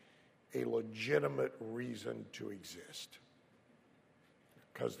having a legitimate reason to exist,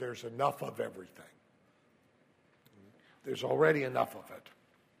 because there's enough of everything. There's already enough of it.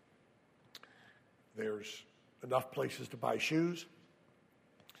 There's enough places to buy shoes.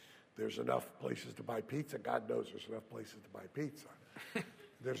 There's enough places to buy pizza. God knows there's enough places to buy pizza.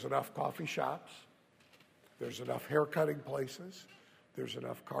 There's enough coffee shops. There's enough haircutting places. There's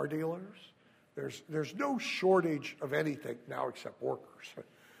enough car dealers. There's no shortage of anything now except workers,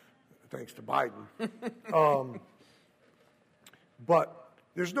 thanks to Biden. But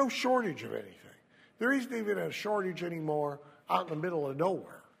there's no shortage of anything. There isn't even a shortage anymore out in the middle of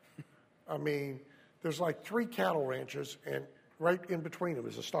nowhere. I mean, there's like 3 cattle ranches, and right in between them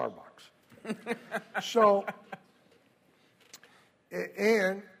is a Starbucks. So,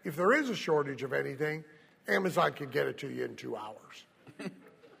 and if there is a shortage of anything, Amazon can get it to you in 2 hours.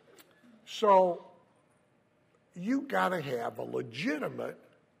 So you got to have a legitimate,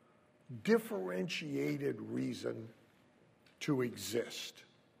 differentiated reason to exist.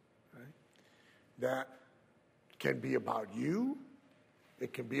 Right? That can be about you,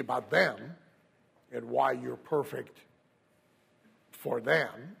 it can be about them, and why you're perfect for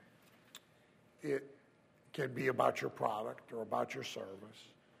them. It can be about your product or about your service.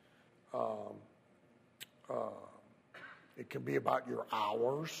 It can be about your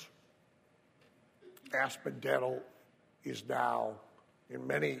hours. Aspen Dental is now, in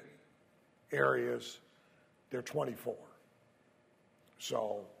many areas, they're 24.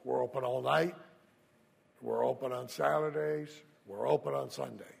 So we're open all night. We're open on Saturdays. We're open on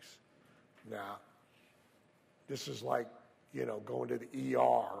Sundays. Now, this is like, going to the ER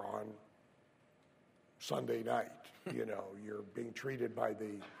on Sunday night. You're being treated by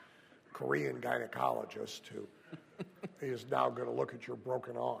the Korean gynecologist who is now going to look at your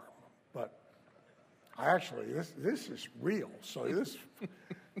broken arm. But actually, this is real. So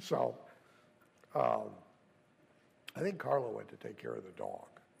I think Carla went to take care of the dog.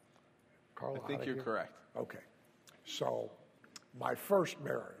 Carla, I think you're correct. Okay. So, my first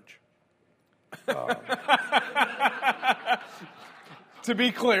marriage. To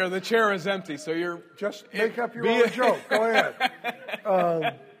be clear, the chair is empty, so you're... Just make up your own joke. Go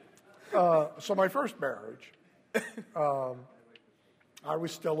ahead. So my first marriage, I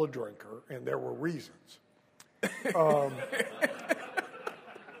was still a drinker, and there were reasons.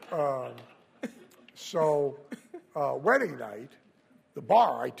 So wedding night, the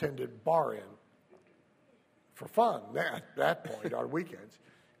bar I tended bar in for fun at that point on weekends,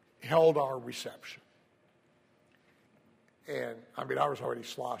 held our reception. And, I mean, I was already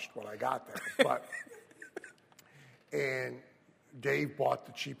sloshed when I got there, but, and Dave bought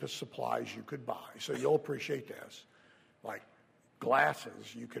the cheapest supplies you could buy. So you'll appreciate this. Like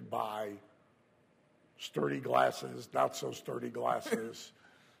glasses, you could buy sturdy glasses, not so sturdy glasses,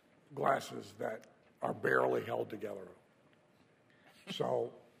 glasses that are barely held together.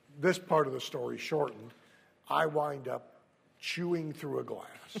 So this part of the story shortened, I wind up chewing through a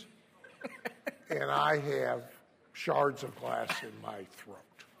glass, and I have shards of glass in my throat.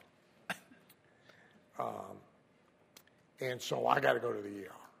 And so I got to go to the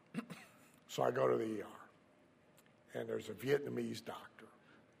ER. So I go to the ER, and there's a Vietnamese doctor,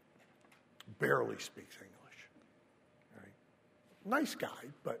 barely speaks English. Right? Nice guy,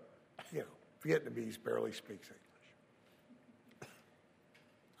 but, Vietnamese barely speaks English.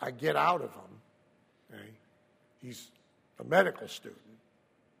 I get out of him. Okay? He's a medical student.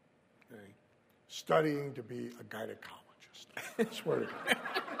 Okay? Studying to be a gynecologist. I swear to God.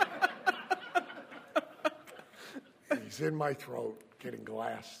 He's in my throat, getting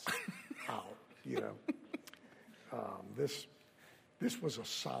glass out, This was a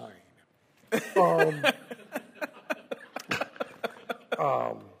sign.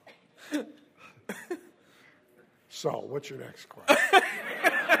 So, what's your next question?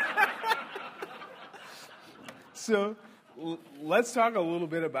 So let's talk a little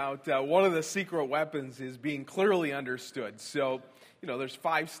bit about one of the secret weapons is being clearly understood. So, there's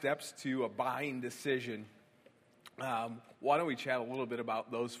 5 steps to a buying decision. Why don't we chat a little bit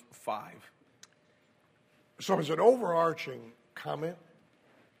about those 5? So as an overarching comment,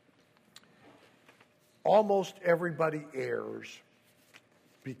 almost everybody errs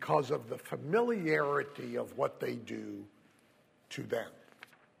because of the familiarity of what they do to them,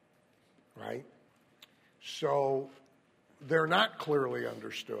 right? So they're not clearly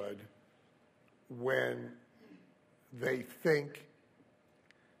understood when they think,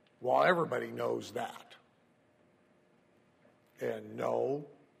 well, everybody knows that. And no,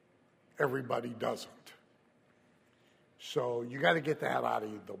 everybody doesn't. So you got to get that out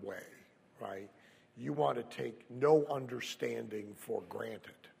of the way, right? You want to take no understanding for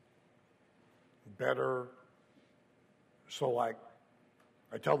granted. Better, so like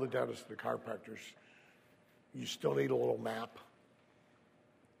I tell the dentist and the chiropractors, you still need a little map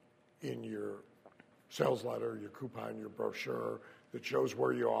in your sales letter, your coupon, your brochure that shows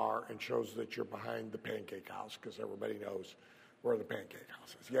where you are and shows that you're behind the pancake house, because everybody knows where the pancake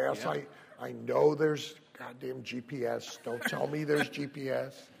house is. Yes, yeah. I know there's goddamn GPS. Don't tell me there's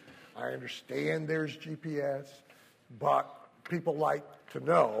GPS. I understand there's GPS, but people like to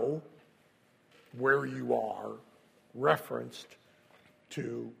know where you are referenced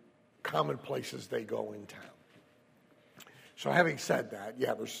to common places they go in town. So having said that,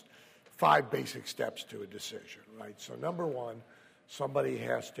 there's 5 basic steps to a decision, right? So number 1, somebody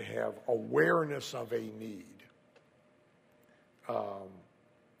has to have awareness of a need,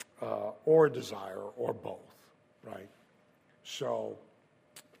 or a desire, or both, right? So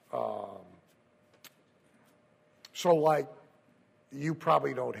like you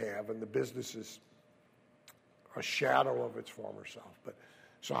probably don't have, and the business is a shadow of its former self. But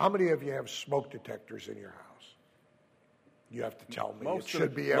so how many of you have smoke detectors in your house? You have to tell me. It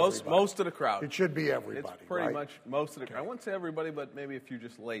should be everybody. Most of the crowd. It should be everybody. It's pretty right? much most of the crowd. I wouldn't say everybody, but maybe if you're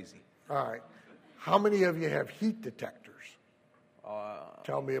just lazy. All right. How many of you have heat detectors?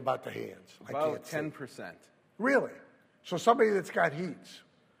 Tell me about the hands. About 10%. Really? So somebody that's got heats,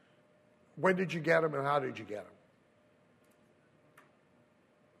 when did you get them and how did you get them?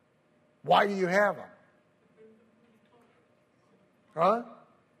 Why do you have them? Huh?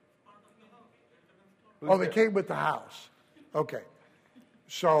 Oh, they came with the house. Okay.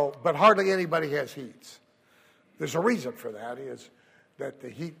 So, but hardly anybody has heats. There's a reason for that, is that the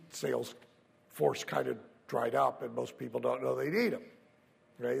heat sales force kind of dried up and most people don't know they need them.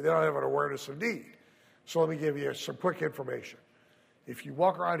 Right? They don't have an awareness of need. So let me give you some quick information. If you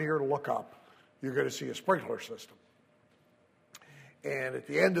walk around here and look up, you're going to see a sprinkler system. And at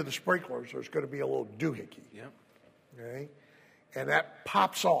the end of the sprinklers, there's going to be a little doohickey. Yep. okay? And that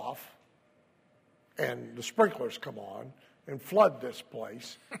pops off, and the sprinklers come on and flood this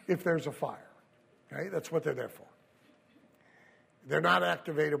place if there's a fire, okay? That's what they're there for. They're not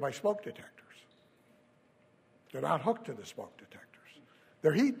activated by smoke detectors. They're not hooked to the smoke detectors.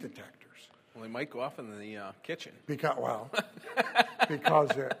 They're heat detectors. Well, they might go off in the kitchen. Because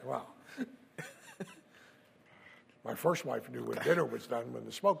my first wife knew when dinner was done when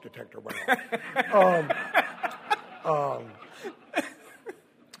the smoke detector went off.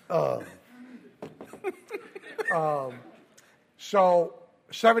 So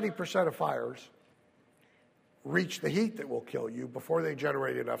 70% of fires reach the heat that will kill you before they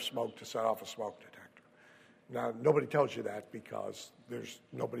generate enough smoke to set off a smoke detector. Now, nobody tells you that because there's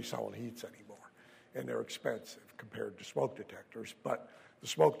nobody selling heats anymore, and they're expensive compared to smoke detectors. But the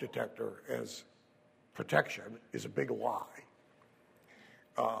smoke detector as protection is a big lie.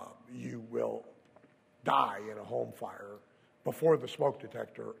 You will die in a home fire before the smoke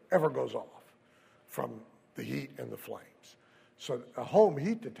detector ever goes off from the heat and the flames. So a home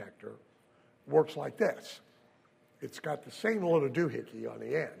heat detector works like this. It's got the same little doohickey on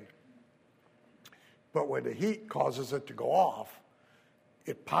the end, but when the heat causes it to go off,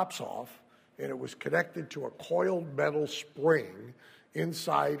 it pops off, and it was connected to a coiled metal spring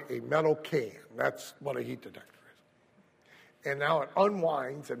inside a metal can. That's what a heat detector is. And now it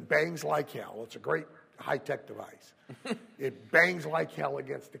unwinds and bangs like hell. It's a great high-tech device. It bangs like hell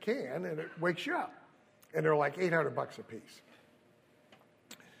against the can, and it wakes you up. And they're like $800 a piece.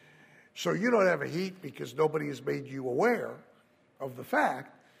 So you don't have a heat because nobody has made you aware of the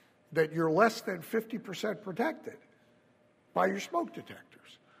fact that you're less than 50% protected by your smoke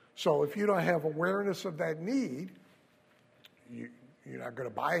detectors. So if you don't have awareness of that need, you're not going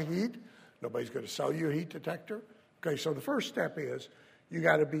to buy a heat. Nobody's going to sell you a heat detector. Okay, so the first step is you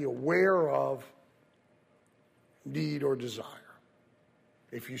got to be aware of need or desire.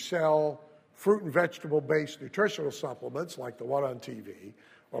 If you sell fruit and vegetable-based nutritional supplements like the one on TV,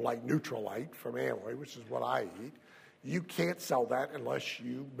 or like Nutrilite from Amway, which is what I eat, you can't sell that unless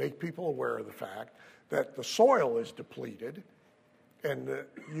you make people aware of the fact that the soil is depleted and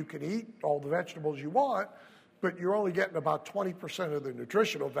you can eat all the vegetables you want, but you're only getting about 20% of the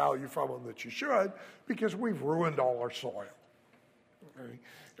nutritional value from them that you should because we've ruined all our soil. Okay?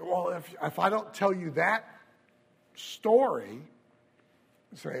 Well, if I don't tell you that story,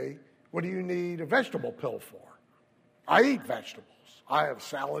 say, what do you need a vegetable pill for? I eat vegetables. I have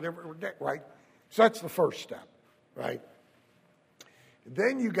salad every day, right? So that's the first step, right?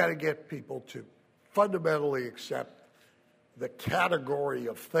 Then you got to get people to fundamentally accept the category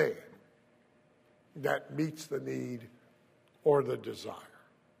of thing that meets the need or the desire,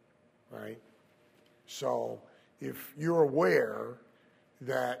 right? So if you're aware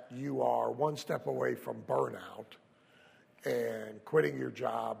that you are one step away from burnout and quitting your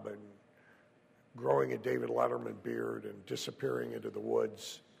job and growing a David Letterman beard and disappearing into the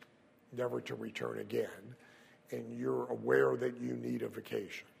woods, never to return again, and you're aware that you need a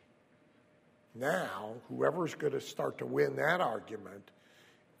vacation. Now, whoever's going to start to win that argument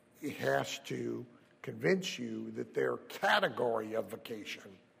has to convince you that their category of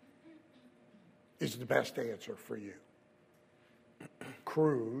vacation is the best answer for you.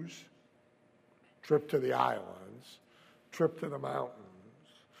 Cruise, trip to the islands, trip to the mountains,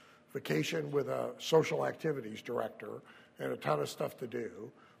 vacation with a social activities director and a ton of stuff to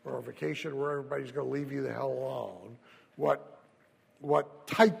do, or a vacation where everybody's going to leave you the hell alone. What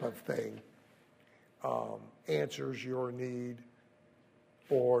type of thing answers your need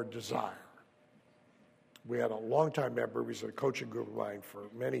or desire? We had a longtime member, he was a coaching group of mine for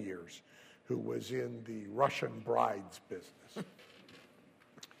many years, who was in the Russian brides business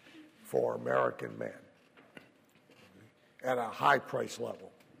for American men at a high price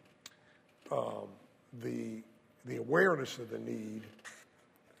level. The awareness of the need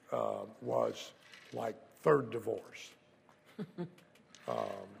was like third divorce.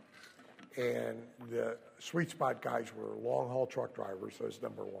 And the sweet spot guys were long-haul truck drivers, so that's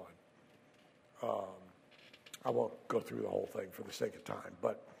number one. I won't go through the whole thing for the sake of time,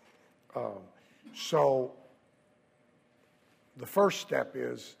 but so the first step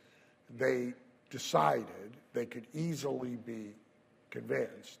is they decided they could easily be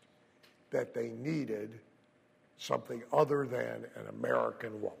convinced that they needed something other than an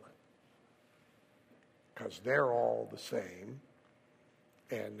American woman, because they're all the same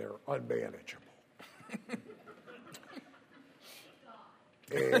and they're unmanageable.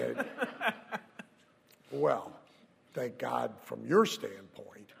 And, well, thank God from your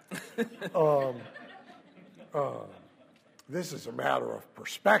standpoint. this is a matter of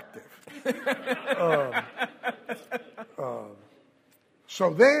perspective. So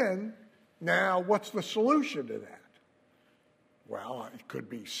then, now what's the solution to that? Well, it could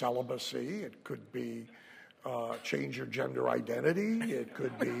be celibacy. It could be change your gender identity. It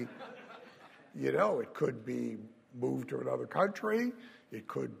could be, it could be move to another country. It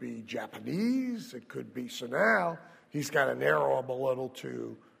could be Japanese. It could be, so now he's got to narrow them a little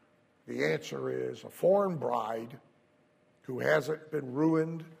to, the answer is a foreign bride who hasn't been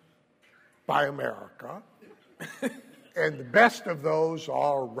ruined by America. And the best of those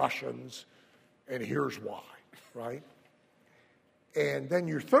are Russians, and here's why, right? And then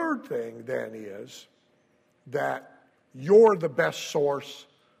your third thing then is that you're the best source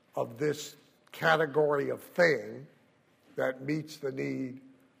of this category of thing that meets the need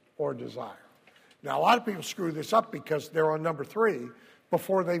or desire. Now, a lot of people screw this up because they're on number 3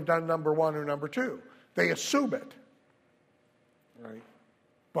 before they've done number 1 or number 2. They assume it, right?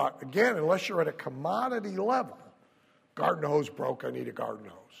 But again, unless you're at a commodity level, garden hose broke, I need a garden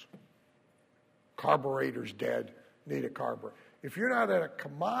hose. Carburetor's dead, need a carburetor. If you're not at a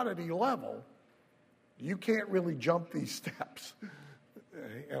commodity level, you can't really jump these steps.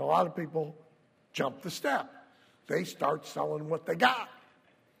 And a lot of people jump the step. They start selling what they got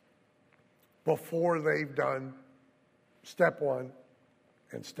before they've done step 1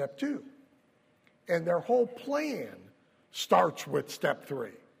 and step 2. And their whole plan starts with step 3,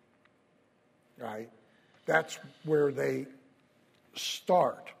 right? That's where they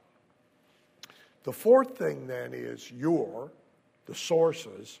start. The fourth thing then is the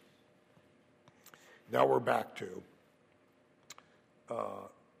sources. Now we're back to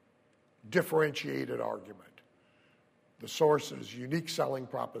differentiated argument. The source's unique selling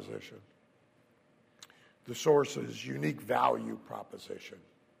proposition. The source's unique value proposition.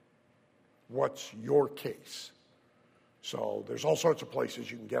 What's your case? So there's all sorts of places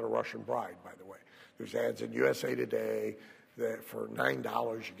you can get a Russian bride, by the way. There's ads in USA Today that for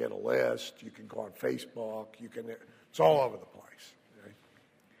 $9 you get a list. You can go on Facebook. It's all over the place. Right?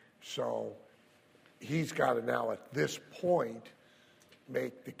 So he's got to now at this point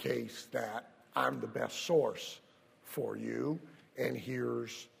make the case that I'm the best source for you, and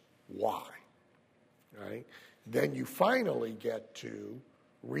here's why. Right? Then you finally get to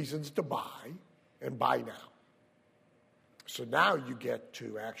reasons to buy and buy now. So now you get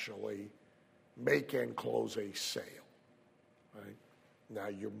to actually make and close a sale. Right? Now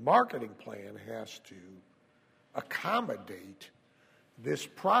your marketing plan has to accommodate this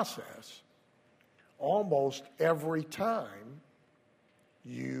process almost every time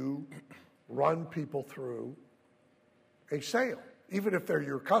you run people through a sale. Even if they're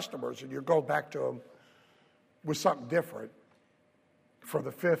your customers and you're going back to them with something different for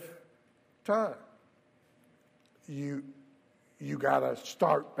the 5th time, you got to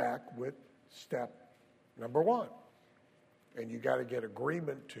start back with step number 1. And you got to get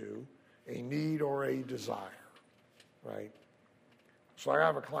agreement to a need or a desire, right? So I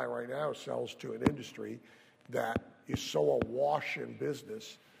have a client right now who sells to an industry that is so awash in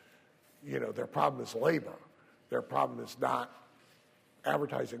business. Their problem is labor. Their problem is not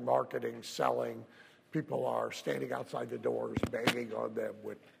advertising, marketing, selling. People are standing outside the doors, banging on them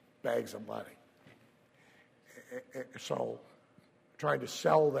with bags of money. So trying to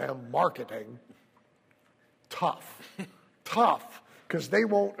sell them marketing, tough, because they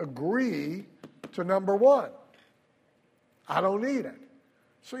won't agree to number 1. I don't need it.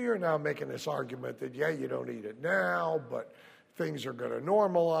 So you're now making this argument that, you don't need it now, but things are going to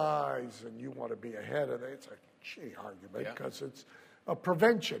normalize and you want to be ahead of it. It's a cheap argument because it's a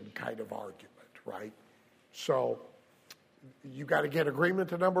prevention kind of argument, right? So you got to get agreement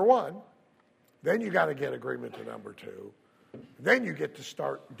to number 1. Then you got to get agreement to number 2. Then you get to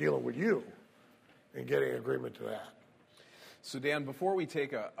start dealing with you and getting agreement to that. So Dan, before we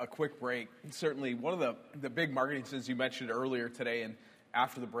take a quick break, certainly one of the big marketing sins you mentioned earlier today, and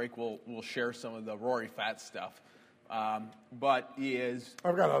after the break we'll share some of the Rory Fat stuff. But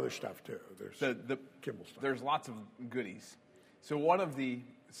I've got other stuff too. There's the Kimball stuff. There's lots of goodies. So one of the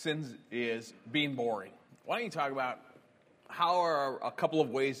sins is being boring. Why don't you talk about how are a couple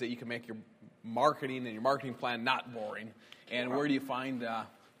of ways that you can make your marketing and your marketing plan not boring, and where do you find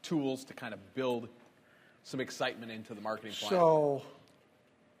tools to kind of build some excitement into the marketing plan? So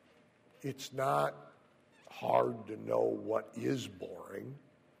it's not hard to know what is boring,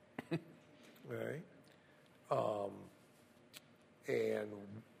 right? And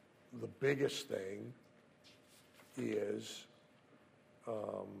the biggest thing is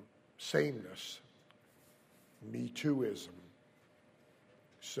sameness, Me Tooism.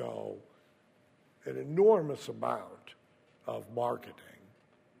 So an enormous amount of marketing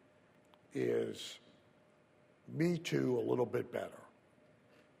is Me Too a little bit better.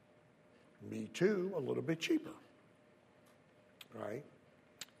 Me Too a little bit cheaper, right?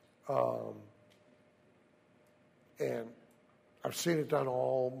 And I've seen it done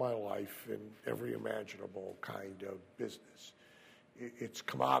all my life in every imaginable kind of business. It's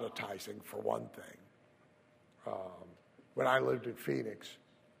commoditizing, for one thing. When I lived in Phoenix,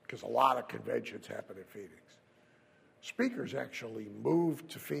 because a lot of conventions happen in Phoenix, speakers actually moved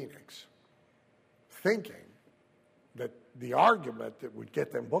to Phoenix thinking that the argument that would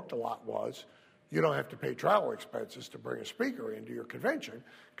get them booked a lot was, you don't have to pay travel expenses to bring a speaker into your convention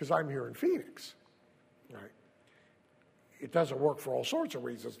because I'm here in Phoenix, right? It doesn't work for all sorts of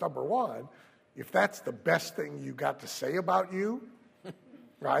reasons. Number one, if that's the best thing you got to say about you,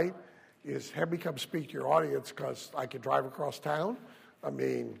 right, is have me come speak to your audience because I can drive across town. I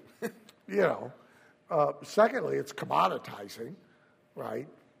mean, you know. Secondly, it's commoditizing, right?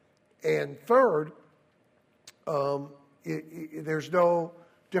 And third, there's no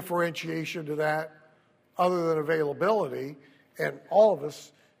differentiation to that other than availability. And all of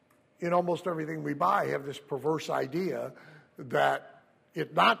us, in almost everything we buy, have this perverse idea that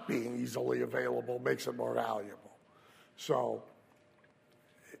it not being easily available makes it more valuable. So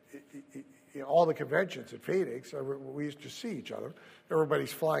all the conventions at Phoenix, we used to see each other.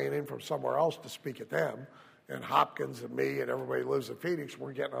 Everybody's flying in from somewhere else to speak at them. And Hopkins and me and everybody who lives in Phoenix,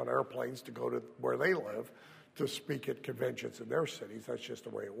 we're getting on airplanes to go to where they live to speak at conventions in their cities. That's just the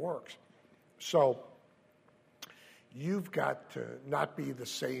way it works. So you've got to not be the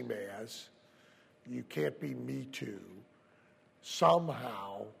same as, you can't be Me Too.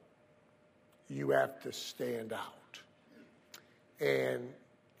 Somehow you have to stand out. And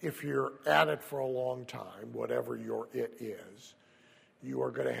if you're at it for a long time, whatever your it is, you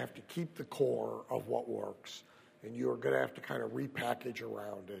are going to have to keep the core of what works, and you are going to have to kind of repackage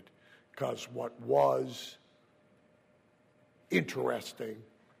around it, because what was interesting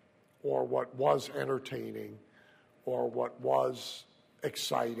or what was entertaining or what was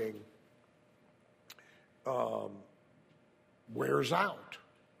exciting wears out,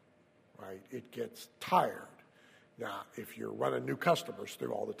 right? It gets tired. Now, if you're running new customers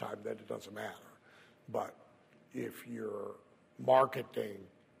through all the time, then it doesn't matter. But if you're marketing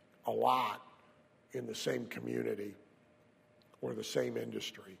a lot in the same community or the same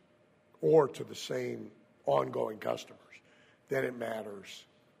industry or to the same ongoing customers, then it matters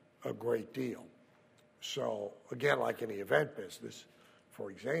a great deal. So, again, like in the event business,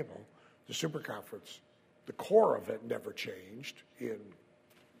 for example, the super conference, the core of it never changed in,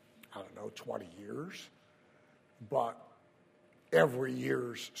 20 years. But every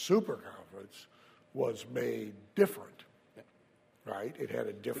year's super conference was made different, right? It had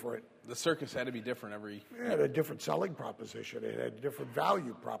a different... The circus had to be different every... It had a different selling proposition. It had a different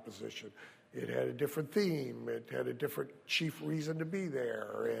value proposition. It had a different theme. It had a different chief reason to be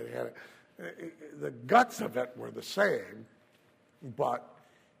there. It had the guts of it were the same, but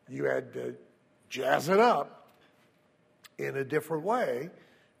you had to jazz it up in a different way,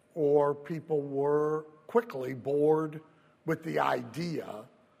 or people were quickly bored with the idea,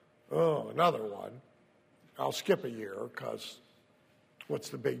 oh, another one, I'll skip a year because what's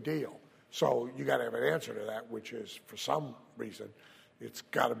the big deal? So you got to have an answer to that, which is, for some reason, it's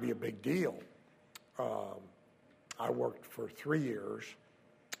got to be a big deal. I worked for 3 years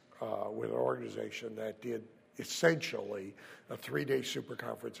with an organization that did essentially a 3-day super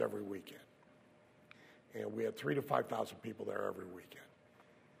conference every weekend. And we had 3,000 to 5,000 people there every weekend.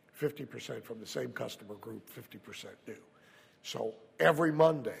 50% from the same customer group, 50% new. So every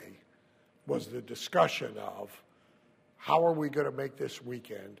Monday was the discussion of how are we going to make this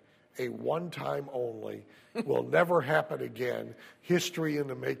weekend a one-time only, will never happen again, history in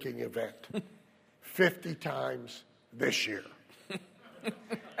the making event. 50 times this year.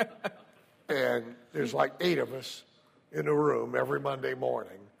 And there's like 8 of us in a room every Monday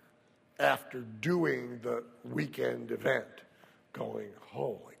morning after doing the weekend event going,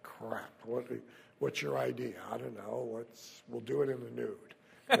 holy crap, what's your idea? I don't know. We'll do it in the nude.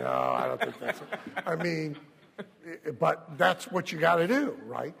 No, I don't think that's it. I mean, but that's what you got to do,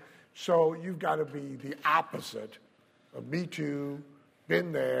 right? So you've got to be the opposite of Me Too,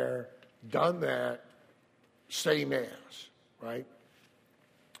 been there, done that, same as, right?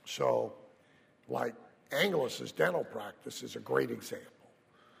 So, like Anglus's dental practice is a great example.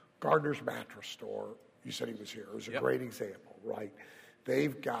 Gardner's mattress store, you said he was here, is a great example, right?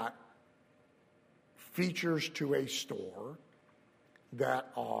 They've got features to a store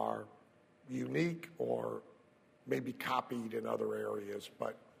that are unique or maybe copied in other areas,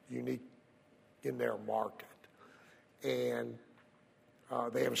 but unique in their market. and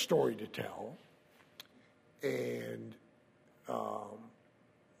they have a story to tell, and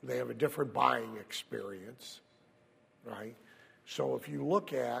they have a different buying experience, right? So if you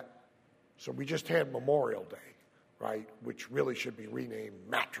look at, so we just had Memorial Day, right, which really should be renamed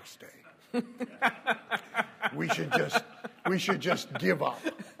Mattress Day. we should just give up,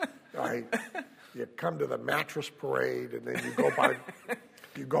 right? You come to the mattress parade, and then you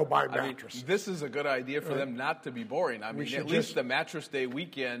go buy mattresses. This is a good idea for them not to be boring. I mean, at least the Mattress Day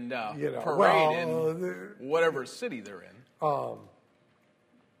weekend parade in whatever city they're in.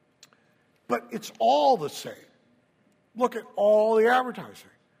 But it's all the same. Look at all the advertising.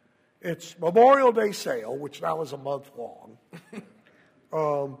 It's Memorial Day sale, which now is a month long.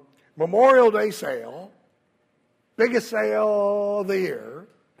 Memorial Day sale, biggest sale of the year,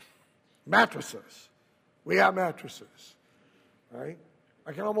 mattresses. We have mattresses, right?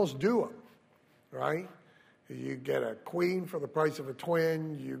 I can almost do them, right? You get a queen for the price of a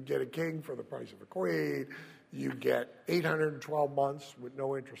twin. You get a king for the price of a queen. You get 812 months with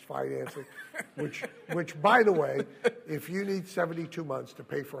no interest financing, which, by the way, if you need 72 months to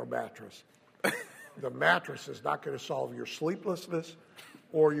pay for a mattress, the mattress is not going to solve your sleeplessness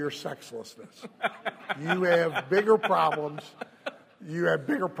or your sexlessness. You have bigger problems. You have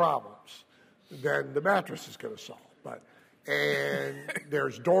bigger problems than the mattress is going to solve. And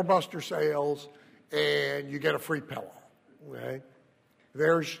there's doorbuster sales, and you get a free pillow. Okay?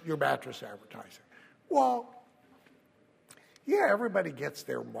 There's your mattress advertising. Well, yeah, everybody gets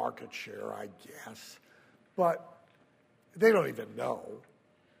their market share, I guess, but they don't even know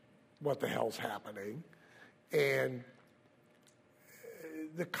what the hell's happening. And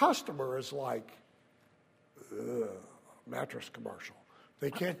the customer is like, mattress commercial.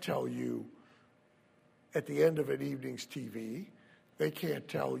 They can't tell you at the end of an evening's TV. They can't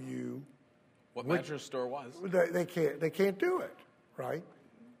tell you what mattress store was. They can't do it, right?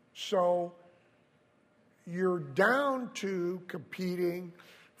 So you're down to competing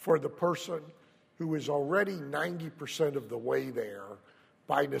for the person who is already 90% of the way there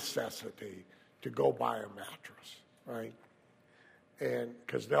by necessity to go buy a mattress, right? And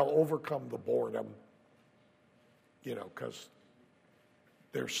because they'll overcome the boredom, because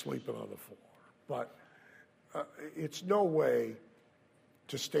they're sleeping on the floor. But it's no way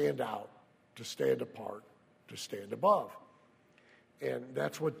to stand out, to stand apart, to stand above. And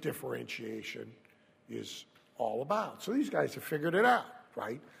that's what differentiation is all about. So these guys have figured it out,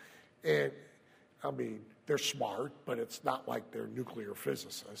 right? And, I mean, they're smart, but it's not like they're nuclear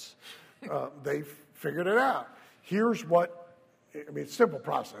physicists. They've figured it out. Here's what, it's a simple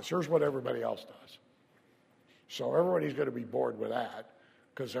process. Here's what everybody else does. So everybody's going to be bored with that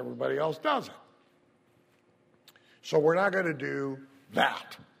because everybody else does it. So we're not going to do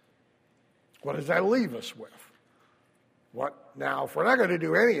that. What does that leave us with? Now, if we're not going to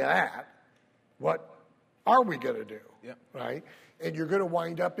do any of that, what are we going to do? Yep. Right? And you're going to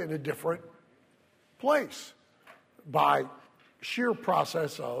wind up in a different place by sheer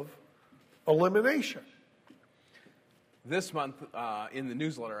process of elimination. This month in the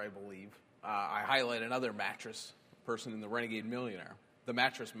newsletter, I believe, I highlight another mattress person in the Renegade Millionaire, the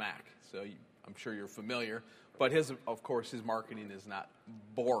Mattress Mac. So I'm sure you're familiar. But of course, his marketing is not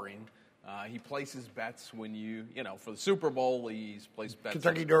boring. He places bets when for the Super Bowl, he's placed bets.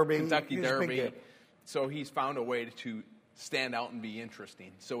 Kentucky Derby. Kentucky Derby. So he's found a way to stand out and be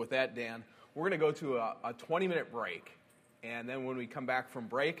interesting. So with that, Dan, we're going to go to a 20-minute break. And then when we come back from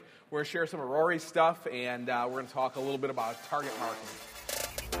break, we're going to share some of Rory's stuff, and we're going to talk a little bit about target marketing.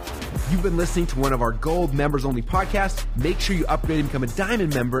 You've been listening to one of our Gold Members Only podcasts. Make sure you upgrade and become a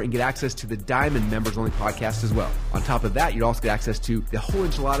Diamond member and get access to the Diamond Members Only podcast as well. On top of that, you'll also get access to the whole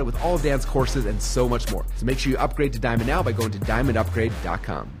enchilada with all of Dan's courses and so much more. So make sure you upgrade to Diamond now by going to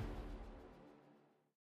diamondupgrade.com.